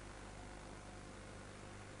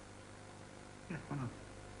 yeah, why not?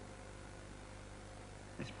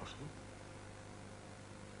 It's possible.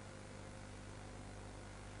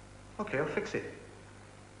 Okay, I'll fix it.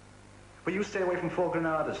 But you stay away from Four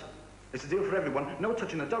Granadas. It's a deal for everyone. No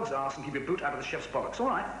touching the dog's arse and keep your boot out of the chef's bollocks, all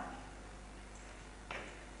right?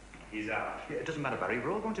 He's out. Yeah, it doesn't matter, Barry.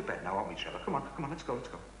 We're all going to bed now, aren't we, Trevor? Come on, let's go.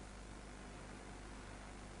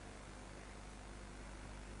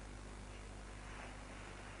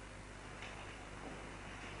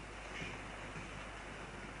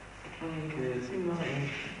 Good night.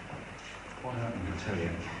 What happened, I tell you?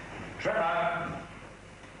 Trevor!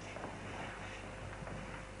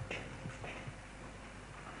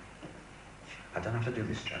 I don't have to do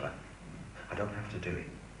this, Trevor. I don't have to do it.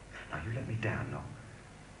 Now, you let me down, no?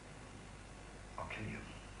 I'll kill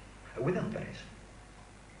you. With help, that is.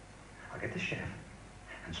 I'll get the chef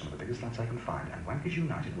and some of the biggest lads I can find, and Wankers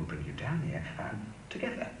United will bring you down here, and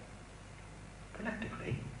together,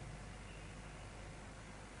 collectively,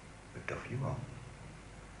 we'll duff you off.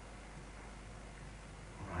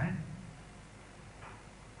 All right?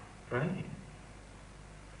 Right.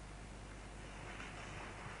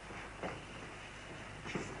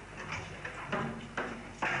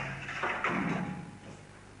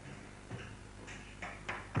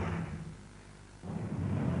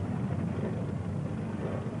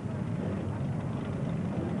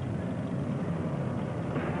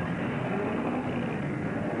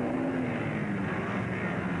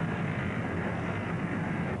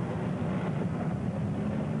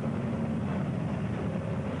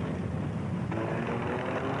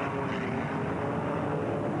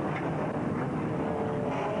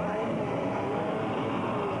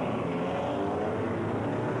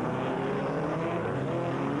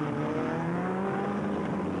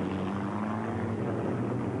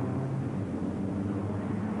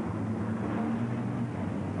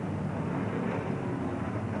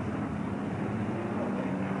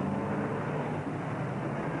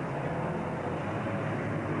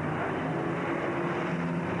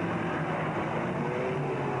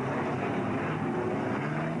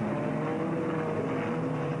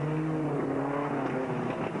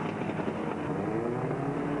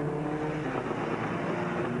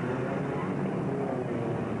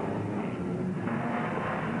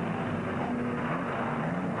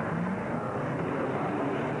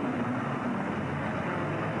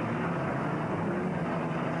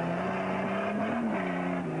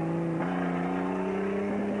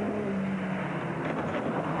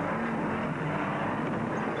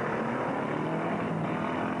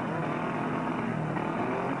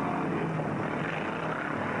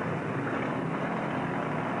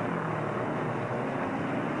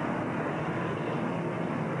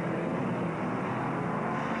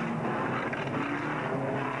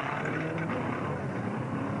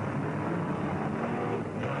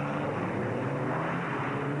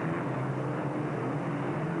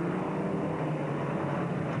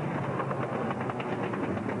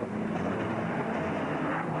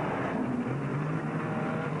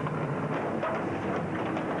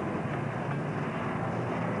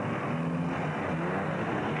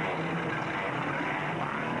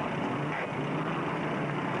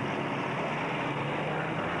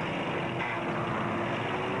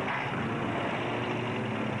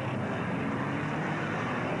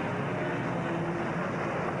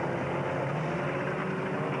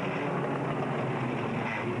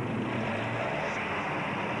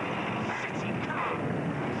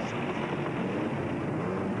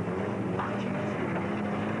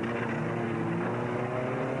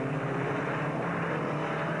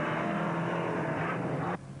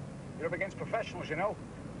 You're up against professionals, you know.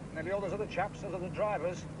 Nearly all those other chaps, those other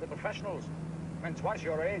drivers, they're professionals. Men twice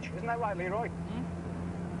your age. Isn't that right, Leroy?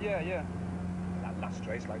 Hmm? Yeah. That last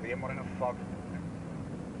race like the M1 in a fog.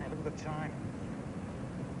 Hey, look at the time.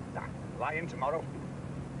 Ah, lie in tomorrow.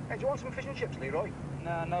 Hey, do you want some fish and chips, Leroy?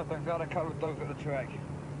 No, thank God I covered those at the track.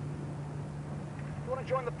 If you want to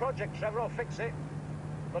join the project, Trevor, I'll fix it.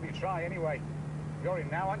 Bloody try, anyway. You're in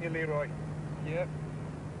now, aren't you, Leroy? Yep.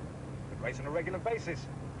 Could race on a regular basis.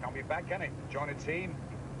 Can't be bad, can it? Join a team.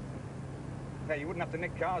 Hey, you wouldn't have to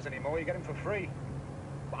nick cars anymore. You get them for free.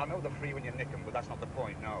 Well, I know they're free when you nick them, but that's not the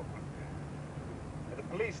point, no. The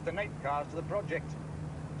police donate cars to the project.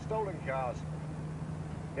 Stolen cars.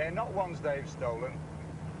 They're not ones they've stolen.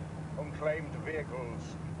 Unclaimed vehicles.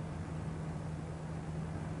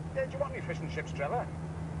 Yeah, do you want any fish and chips, Trevor?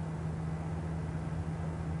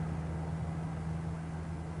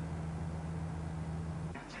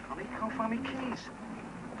 I can't find my keys.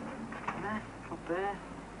 Nah, not there.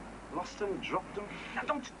 Lost them, dropped them. Now,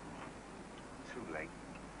 don't... Too late.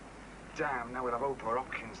 Damn, now we'll have Oprah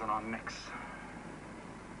Hopkins on our necks.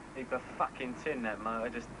 Heap of fucking tin, that motor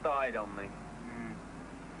just died on me.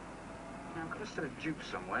 Now, I could have still a dupe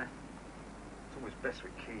somewhere. It's always best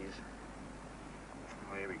with keys.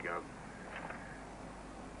 Oh, here we go.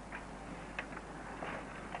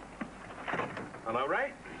 Hello,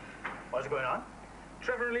 Ray. What's going on?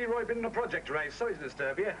 Trevor and Leroy been in a project race. Sorry to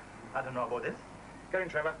disturb you. I don't know about this. Get in,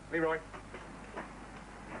 Trevor. Leroy.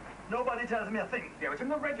 Nobody tells me a thing. Yeah, it's in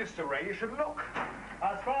the register, Ray. You should look.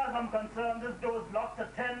 As far as I'm concerned, this door's locked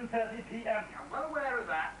at 10:30 p.m. I'm well aware of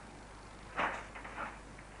that.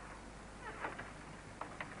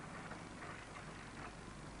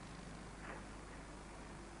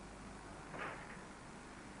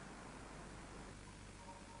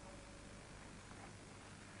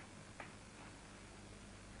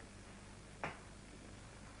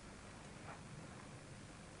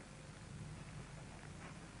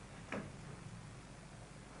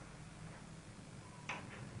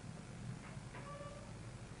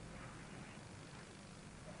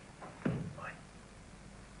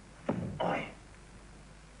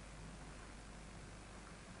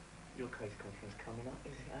 case conference coming up,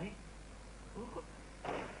 is it, eh?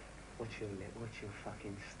 Watch your lip, watch your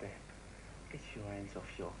fucking step. Get your hands off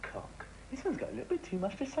your cock. This one's got a little bit too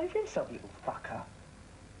much to say for himself, little fucker.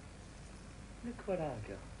 Look what I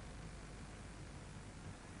got.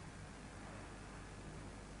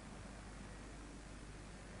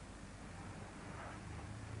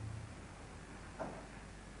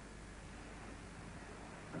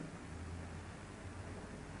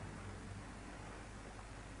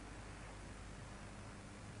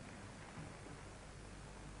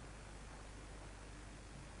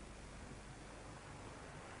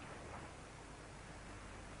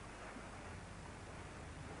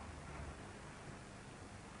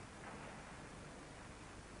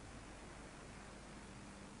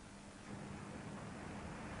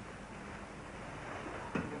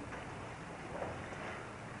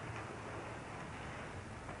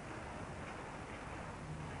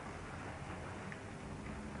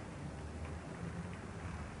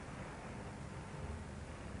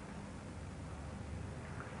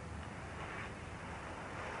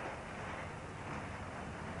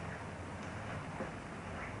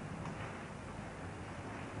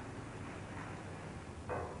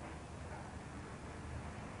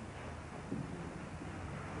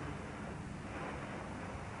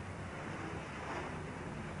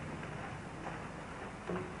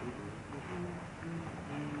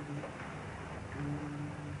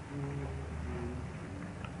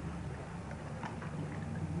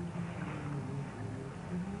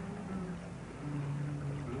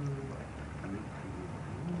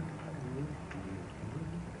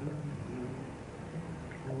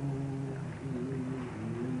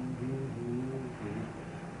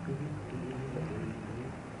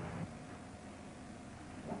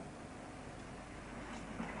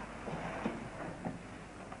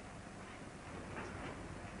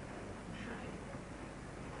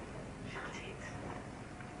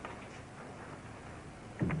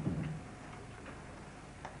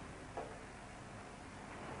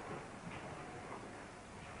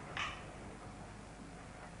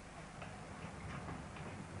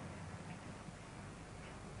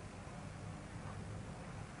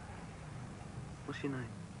 What's your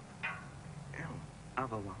name? L.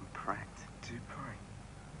 Other one, Pratt. Dupre.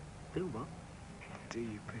 Do what?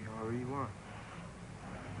 D-U-P-R-E-Y.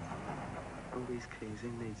 All these keys, who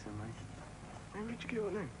needs them, mate? Hey, where'd you get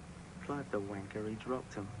your name? Clive the wanker, he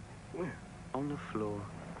dropped them. Where? On the floor.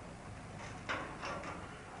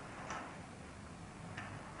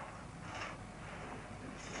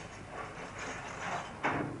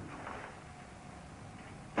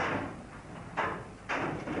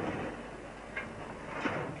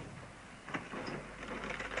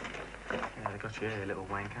 Got you here, little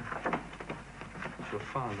wanker. It's your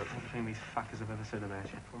father, look, everything these fuckers have ever said about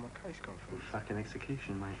you. For my case conference. Fucking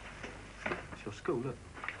execution, mate. It's your school, look.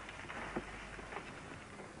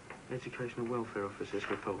 Educational Welfare Officer's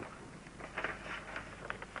report.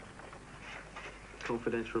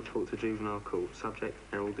 Confidential report to Juvenile Court. Subject,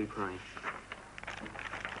 Errol Dupre.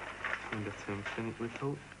 End of term clinic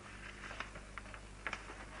report.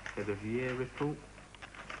 Head of year report.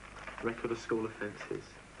 Record of school offences.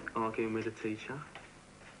 Arguing with a teacher,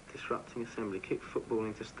 disrupting assembly, kicked football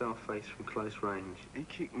into staff face from close range. He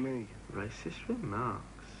kicked me. Racist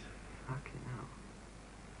remarks. Fucking hell.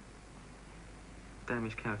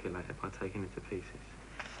 Damage calculated by taking it to pieces.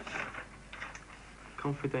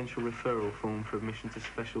 Confidential referral form for admission to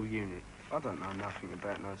special unit. I don't know nothing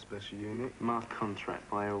about no special unit. Marked contract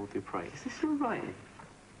by Errol Dupre. Is this your writing?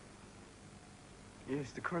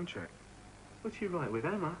 Yes, the contract. What do you write with,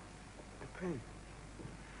 Emma? A pen.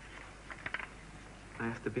 I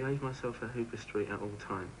have to behave myself at Hooper Street at all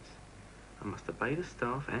times. I must obey the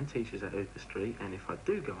staff and teachers at Hooper Street, and if I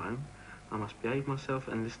do go home, I must behave myself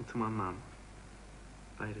and listen to my mum.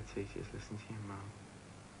 Obey the teachers, listen to your mum.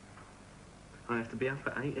 I have to be up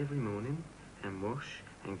at 8 every morning, and wash,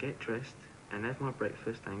 and get dressed, and have my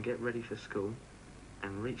breakfast, and get ready for school,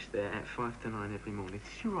 and reach there at 5 to 9 every morning.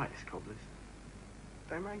 Did you write this, Cobblers?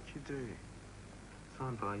 They make you do it.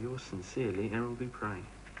 Signed by yours sincerely, Errol Dupre.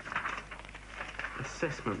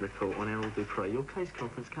 Assessment report on Errol Dupre. Your case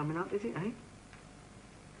conference coming up, is it, eh?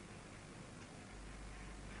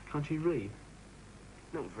 Can't you read?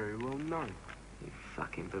 Not very well, no. You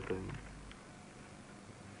fucking baboon.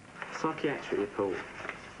 Psychiatric report.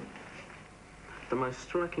 The most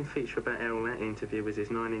striking feature about Errol in that interview was his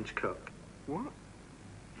 9-inch cock. What?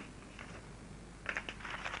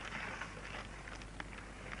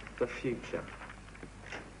 The future.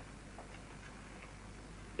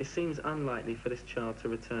 It seems unlikely for this child to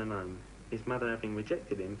return home, his mother having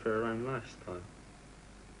rejected him for her own lifestyle.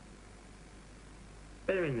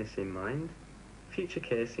 Bearing this in mind, future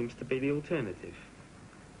care seems to be the alternative.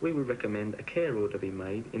 We would recommend a care order be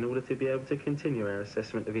made in order to be able to continue our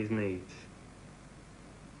assessment of his needs.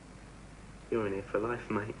 You're in here for life,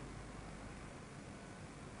 mate.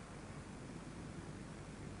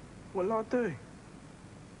 What'll I do?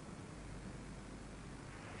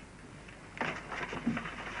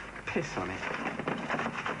 Piss on it.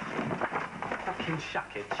 Fucking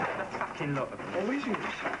shuck it. Chuck the fucking lot of it. Oh, is it?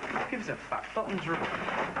 Who gives a fuck? Bottom's right.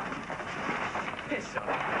 Piss on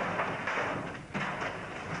it.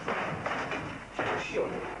 Sure.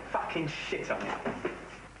 Fucking shit on it.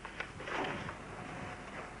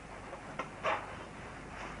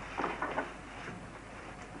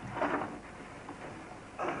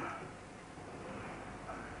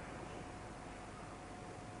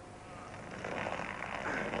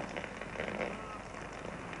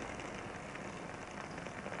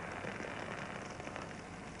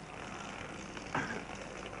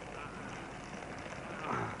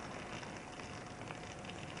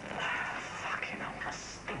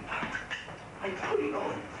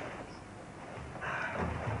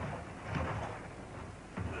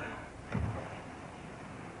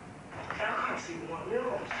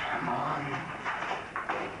 Come on.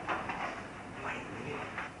 Wait a minute.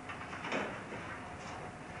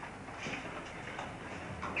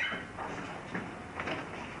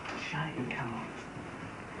 Shut it and come on.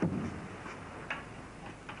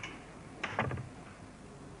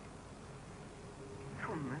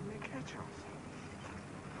 Come on, man, make a chance.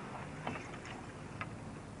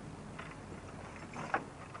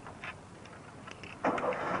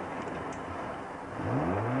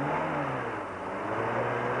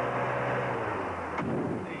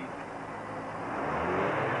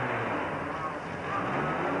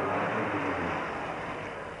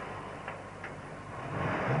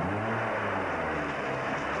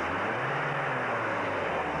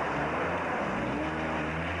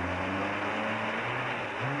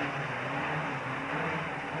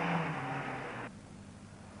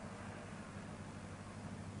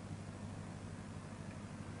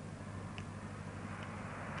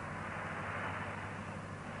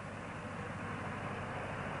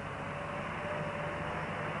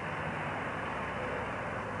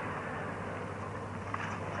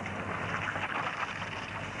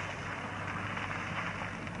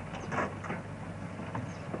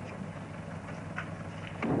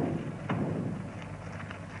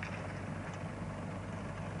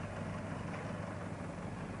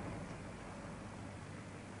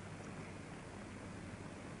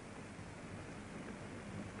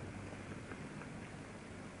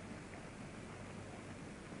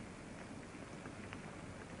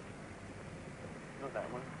 Not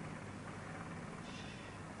that one.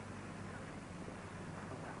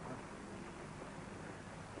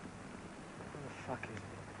 Where the fuck is it?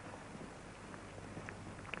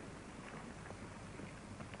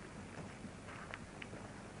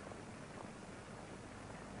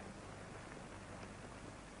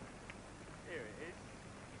 Here it is.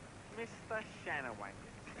 Mr. Shanaway.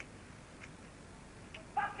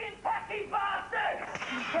 Fucking tacky bastard!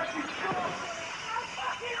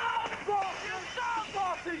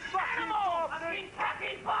 Fucking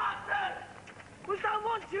tacky bastard! We don't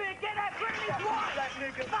want you here, get that British wife! That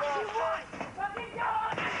nigga fucking wife! Fucking go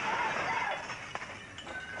on, bastard!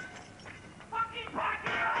 Fucking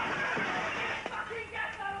tacky bastard! Fucking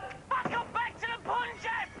get them! Fuck up back to the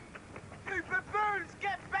Punjab! You baboons,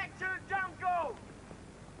 get back to the jungle!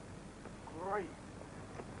 Great.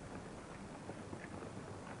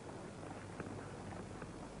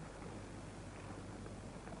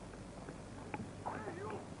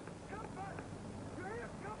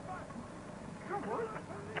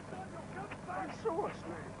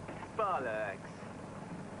 Bollocks.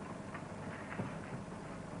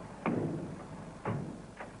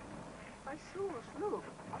 Hey, Source, look.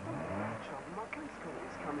 I don't know each other. My case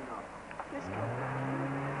is coming up. Let's go back.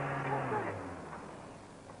 Let's go back.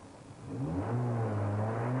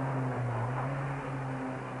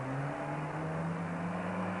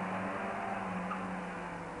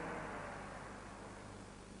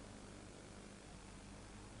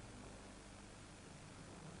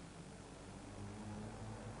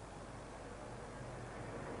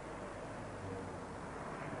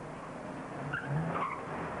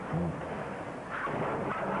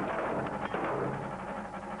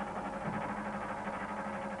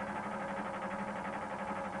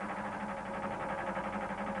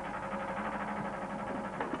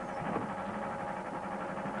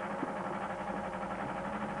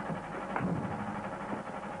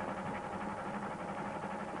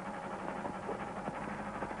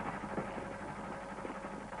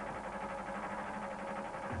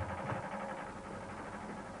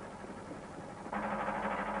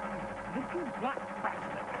 Black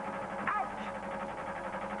bastard! Out!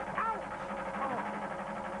 Out!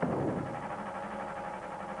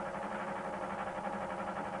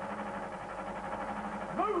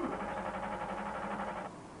 Move!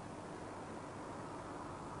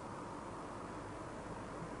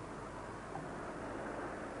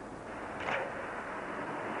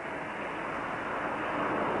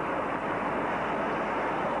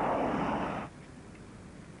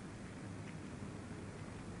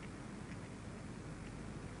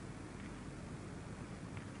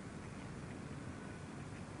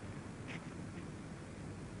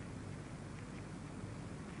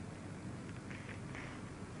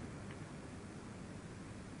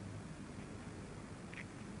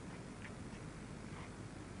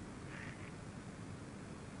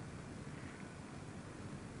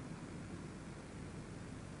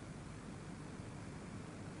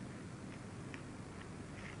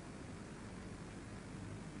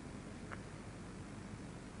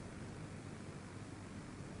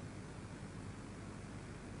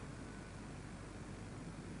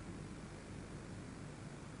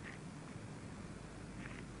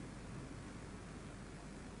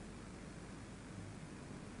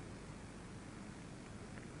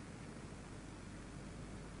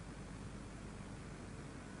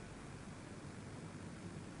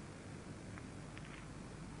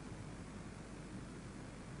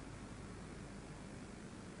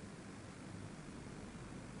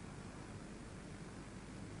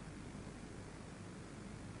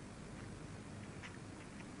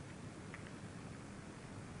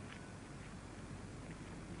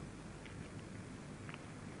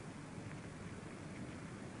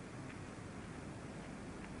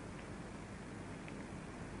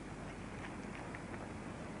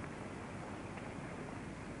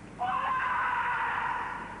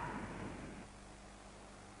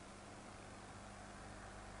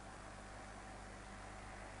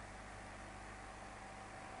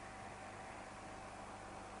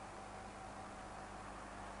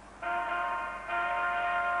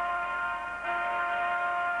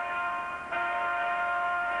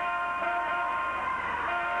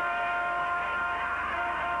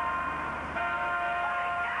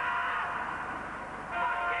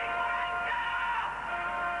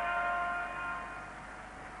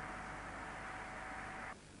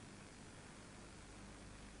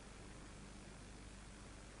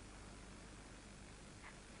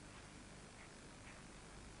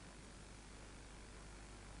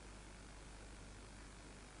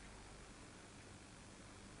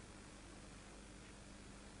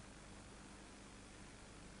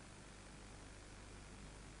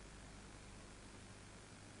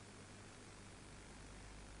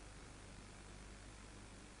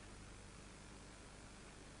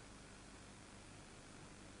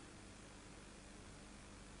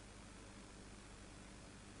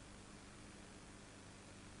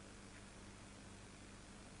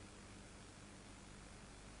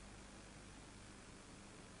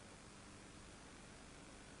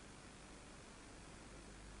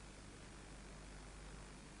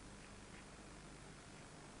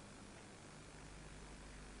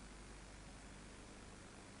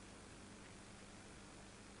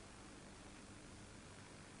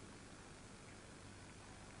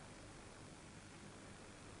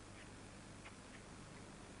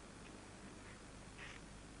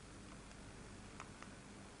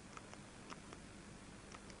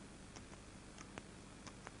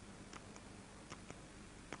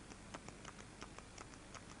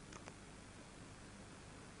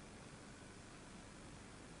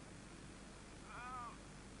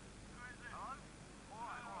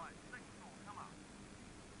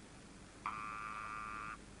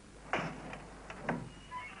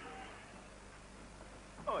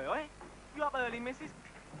 Oi, oi. You up early, missus?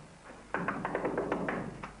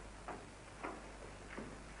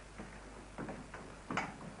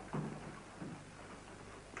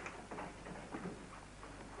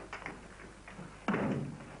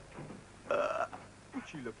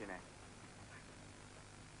 What you looking at?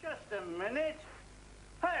 Just a minute.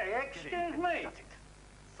 Hey, excuse me.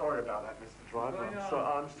 Sorry about that, Mr. Driver.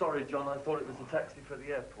 I'm sorry, John. I thought it was a taxi for the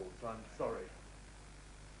airport. I'm sorry.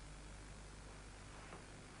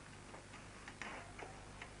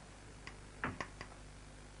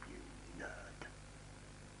 You nerd.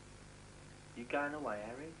 You going away,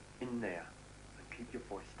 Harry? In there. And keep your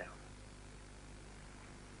voice down.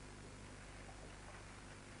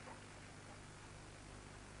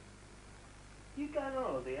 You going on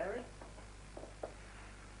holiday, Harry?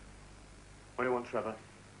 What do you want, Trevor?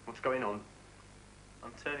 What's going on?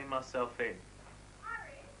 I'm turning myself in.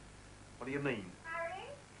 What do you mean? Harry?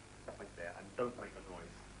 Wait there and don't make a noise.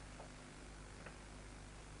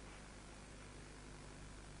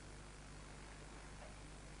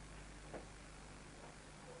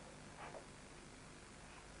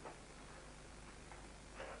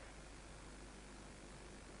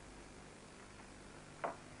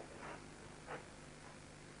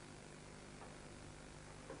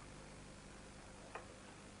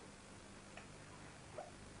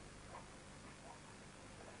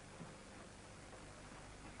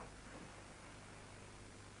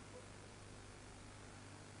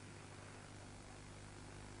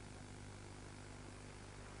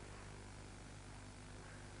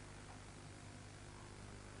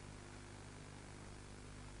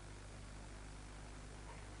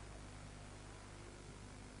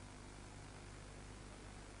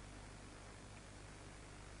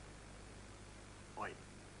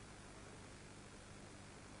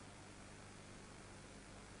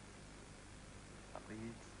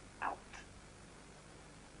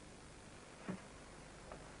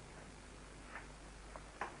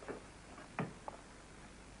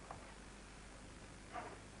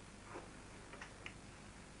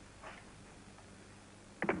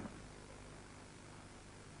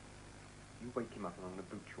 you wake him up and I'm going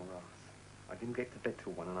to boot your ass. I didn't get to bed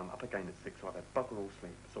till 1 and I'm up again at 6, so I've had bugger all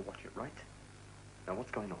sleep. So watch it, right? Now,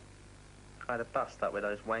 what's going on? I had a bust up with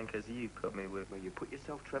those wankers you put me with. Well, you put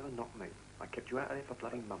yourself, Trevor, not me. I kept you out of there for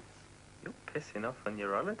bloody months. You're pissing off on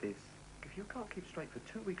your holidays. If you can't keep straight for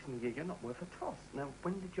 2 weeks in a year, you're not worth a toss. Now,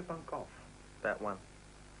 when did you bunk off? That one.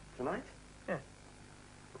 Tonight? Yeah.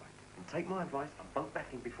 Right. And take my advice and bunk back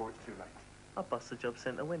in before it's too late. I bust the job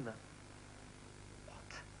centre window. What?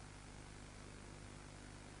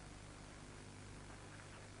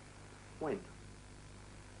 When?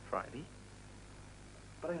 Friday.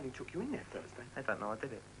 But I only took you in there Thursday. I don't know I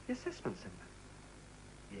did it. The assessment centre.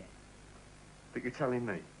 Yeah. But you're telling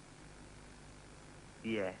me?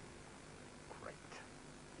 Yeah. Great.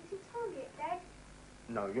 Is it time yet, Dad?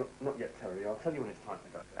 No, you're not yet, Terry. I'll tell you when it's time to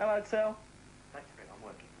go. Hello, Tel. Thanks again, I'm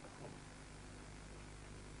working.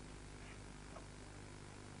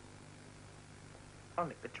 I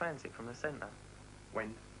nicked the transit from the centre.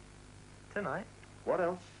 When? Tonight. What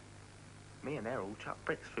else? Me and Errol chucked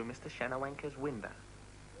bricks through Mr. Shanawanker's window.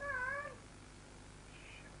 Mum!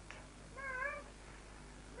 Mum!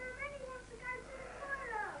 Mum, Eddie wants to go to the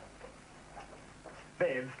toilet.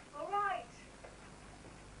 Bev. All right.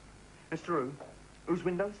 Mr. Who? Whose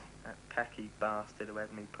windows? That packy bastard who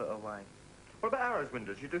had me put away. What about Arrow's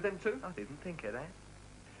windows? You do them too? I didn't think of that.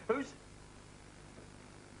 Whose?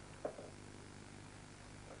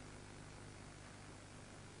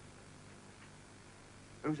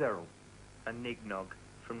 Who's Errol? A nignog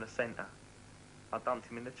from the centre. I dumped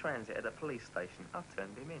him in the transit at the police station. I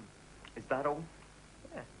turned him in. Is that all?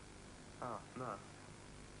 Yeah. Oh, no.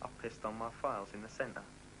 I pissed on my files in the centre.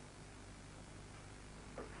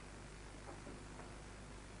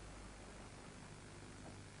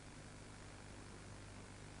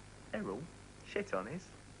 Errol, shit on his.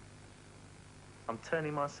 I'm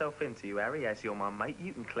turning myself into you, Harry. As you're my mate,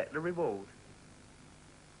 you can collect the reward.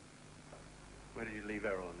 Where did you leave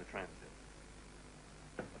Errol in the transit?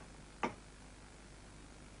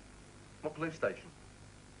 What police station?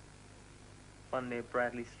 One near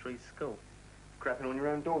Bradley Street School. Crapping on your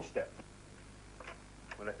own doorstep.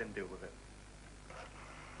 We'll let them deal with it.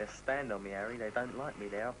 They'll stand on me, Harry. They don't like me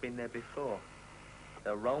there. I've been there before.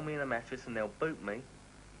 They'll roll me in a mattress and they'll boot me.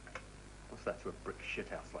 What's that to a brick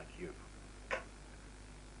shithouse like you?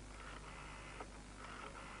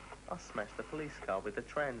 I smashed the police car with the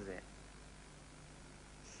transit.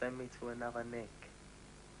 Send me to another Nick.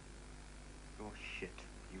 Your shit.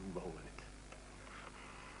 You roll in it.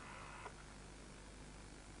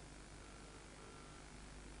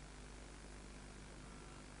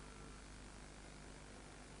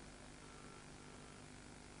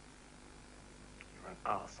 You're an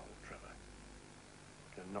arsehole, Trevor.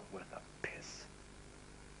 You're not worth a piss.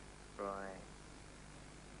 Right.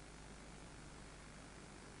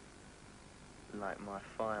 Like my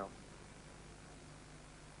file.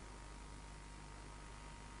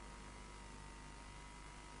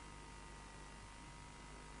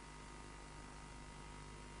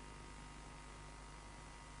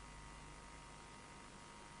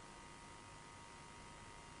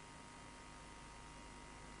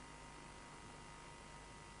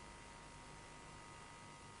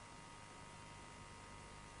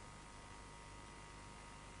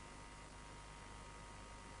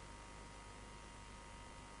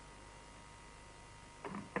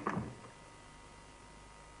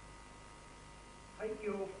 Take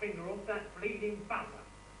your finger off that bleeding buzzer.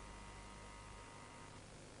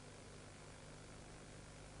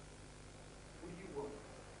 What do you want?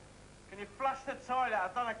 Can you flush the toilet?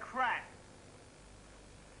 I've done a crap.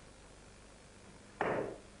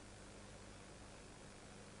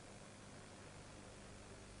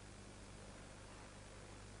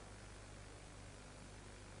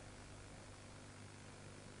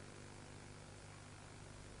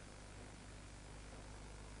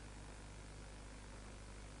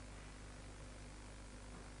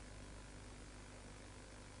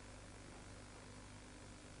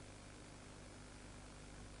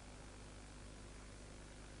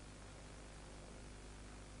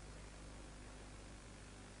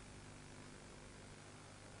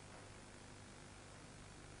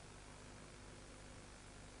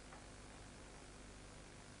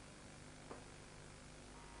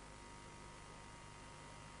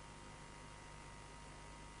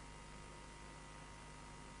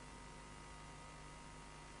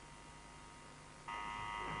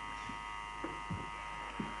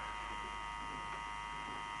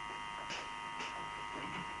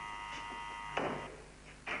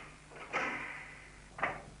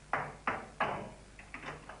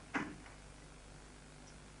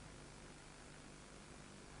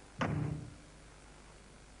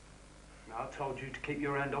 I've told you to keep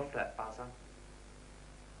your hand off that buzzer.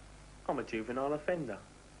 I'm a juvenile offender.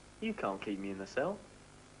 You can't keep me in the cell.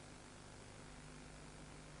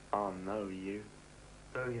 I know you.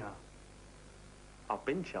 Do ya? I've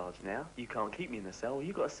been charged now. You can't keep me in the cell.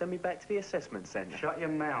 You've got to send me back to the assessment centre. Shut your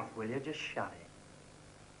mouth, will you? Just shut it.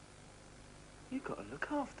 You've got to look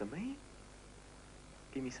after me.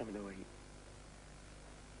 Give me something to eat.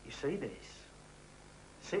 You see this?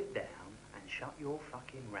 Sit down and shut your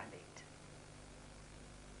fucking rabbit.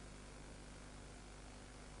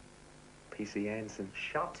 PC Hansen.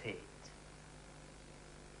 Shut it.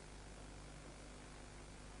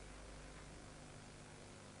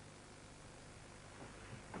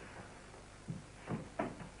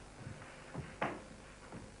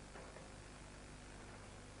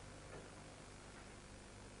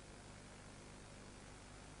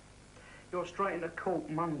 You're straight into court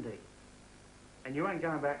Monday. And you ain't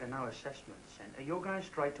going back to no assessment centre. You're going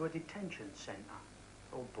straight to a detention centre.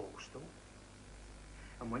 Or Borstal.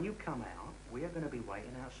 And when you come out, we are going to be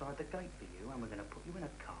waiting outside the gate for you, and we're going to put you in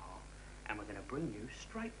a car, and we're going to bring you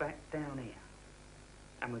straight back down here.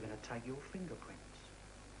 And we're going to take your fingerprints.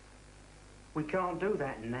 We can't do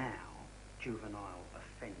that now, juvenile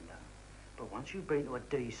offender. But once you've been to a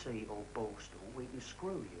DC or Borstal, we can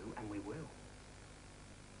screw you, and we will.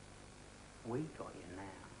 We got you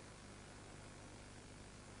now.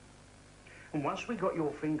 And once we got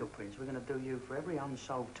your fingerprints, we're going to do you for every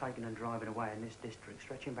unsolved taking and driving away in this district,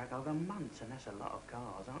 stretching back over months, and that's a lot of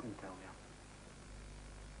cars, I can tell you.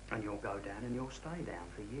 And you'll go down and you'll stay down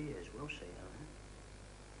for years. We'll see to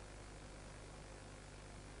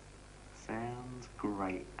that. Sounds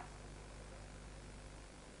great.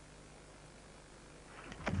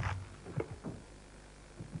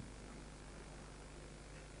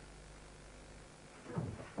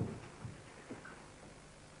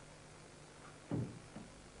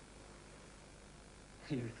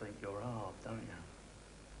 You think you're hard, don't you?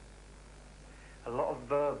 A lot of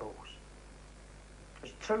verbals.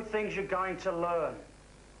 There's two things you're going to learn.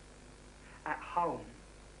 At home,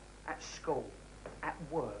 at school, at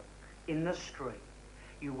work, in the street,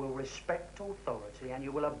 you will respect authority and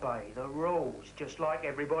you will obey the rules, just like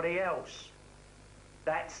everybody else.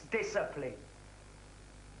 That's discipline.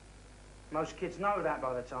 Most kids know that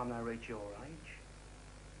by the time they reach your age.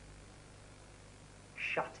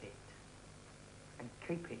 Shut it. And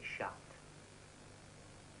keep it shut.